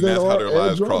 Like does that all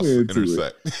add drama into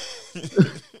it?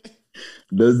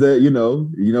 Does that,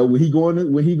 when he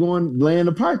going laying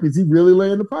the pipe, is he really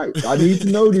laying the pipe? I need to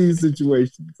know these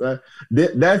situations.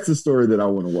 That's the story that I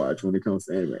want to watch when it comes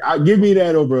to anime. Give me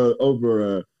that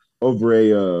over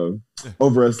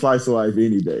a slice of life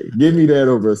any day. Give me that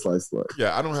over a slice of life.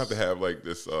 Yeah, I don't have to have like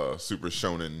this super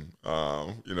shonen,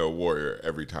 warrior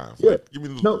every time. Yeah. Like, give me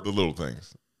the little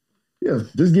things. Yeah,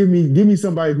 just give me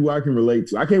somebody who I can relate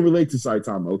to. I can't relate to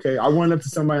Saitama, okay? I run up to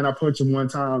somebody and I punch him one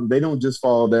time. They don't just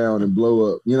fall down and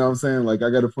blow up. You know what I'm saying? Like,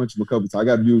 I got to punch him a couple times. I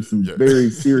got to do some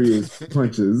very serious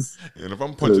punches. And if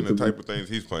I'm punching the type of things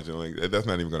he's punching, like that's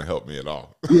not even going to help me at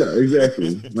all. Yeah,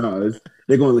 exactly. No,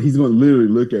 he's going to literally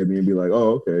look at me and be like,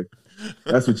 oh, okay.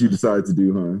 That's what you decided to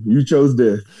do, huh? You chose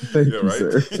death. Thank you,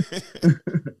 sir.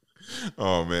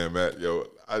 Oh, man, Matt.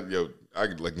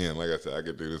 Again, like I said, I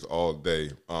could do this all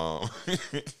day. I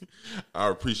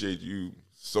appreciate you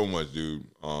so much, dude.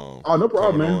 Oh, no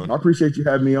problem, man. On. I appreciate you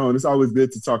having me on. It's always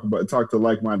good to talk to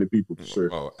like-minded people, for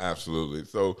sure. Oh, absolutely.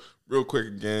 So, real quick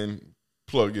again,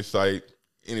 plug your site,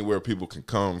 anywhere people can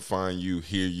come, find you,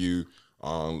 hear you.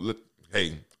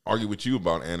 Argue with you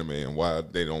about anime and why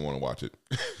they don't want to watch it.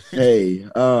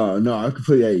 No, I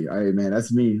completely. Hey, man,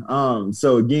 that's me.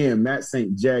 So again, Matt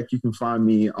St. Jack. You can find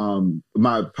me.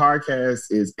 My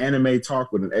podcast is Anime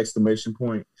Talk with an exclamation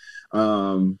point.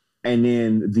 And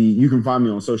then you can find me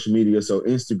on social media. So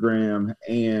Instagram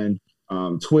and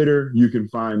Twitter. You can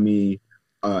find me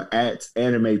at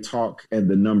Anime Talk and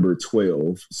the number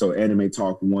 12. So Anime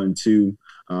Talk 12.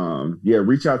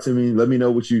 Reach out to me. Let me know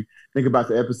what you think about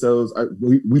the episodes.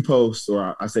 We post,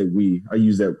 or I say we. I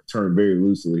use that term very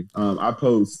loosely. I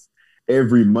post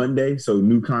every Monday, so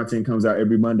new content comes out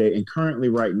every Monday. And currently,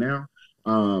 right now,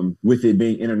 with it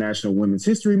being International Women's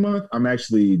History Month, I'm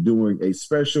actually doing a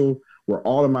special where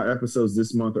all of my episodes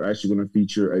this month are actually going to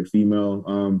feature a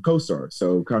female co-star.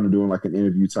 So kind of doing like an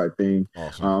interview type thing.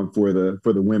 Awesome. For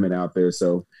the women out there.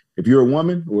 So if you're a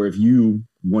woman, or if you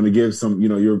want to give some,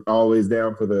 you're always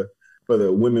down for the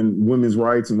women's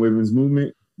rights and women's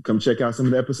movement, come check out some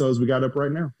of the episodes we got up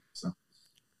right now. So,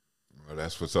 well,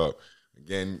 that's what's up.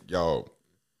 Again, y'all,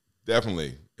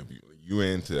 definitely, if you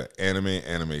into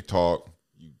anime talk,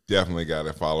 you definitely got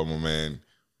to follow my man,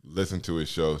 listen to his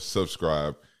show,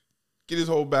 subscribe, get his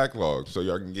whole backlog so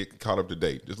y'all can get caught up to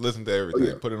date. Just listen to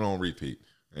everything, put it on repeat.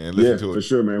 And listen to it. For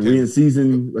sure, man. We in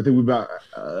season, I think we're about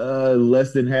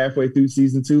less than halfway through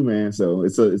season 2, man. So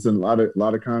it's a lot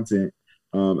of content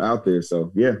out there.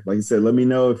 So yeah, like you said, let me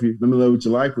know what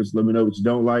you like, let me know what you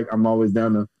don't like. I'm always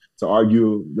down to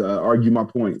argue my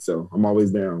point. So I'm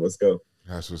always down. Let's go.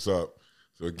 That's what's up.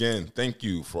 So again, thank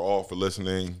you for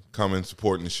listening, coming,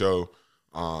 supporting the show.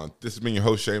 This has been your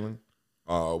host, Shaman,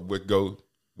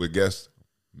 with guest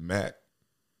Matt,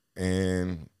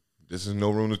 and this is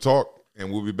No Room to Talk. And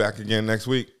we'll be back again next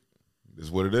week. This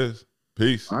is what it is.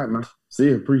 Peace. All right, man. See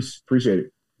you. Appreciate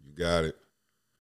it. You got it.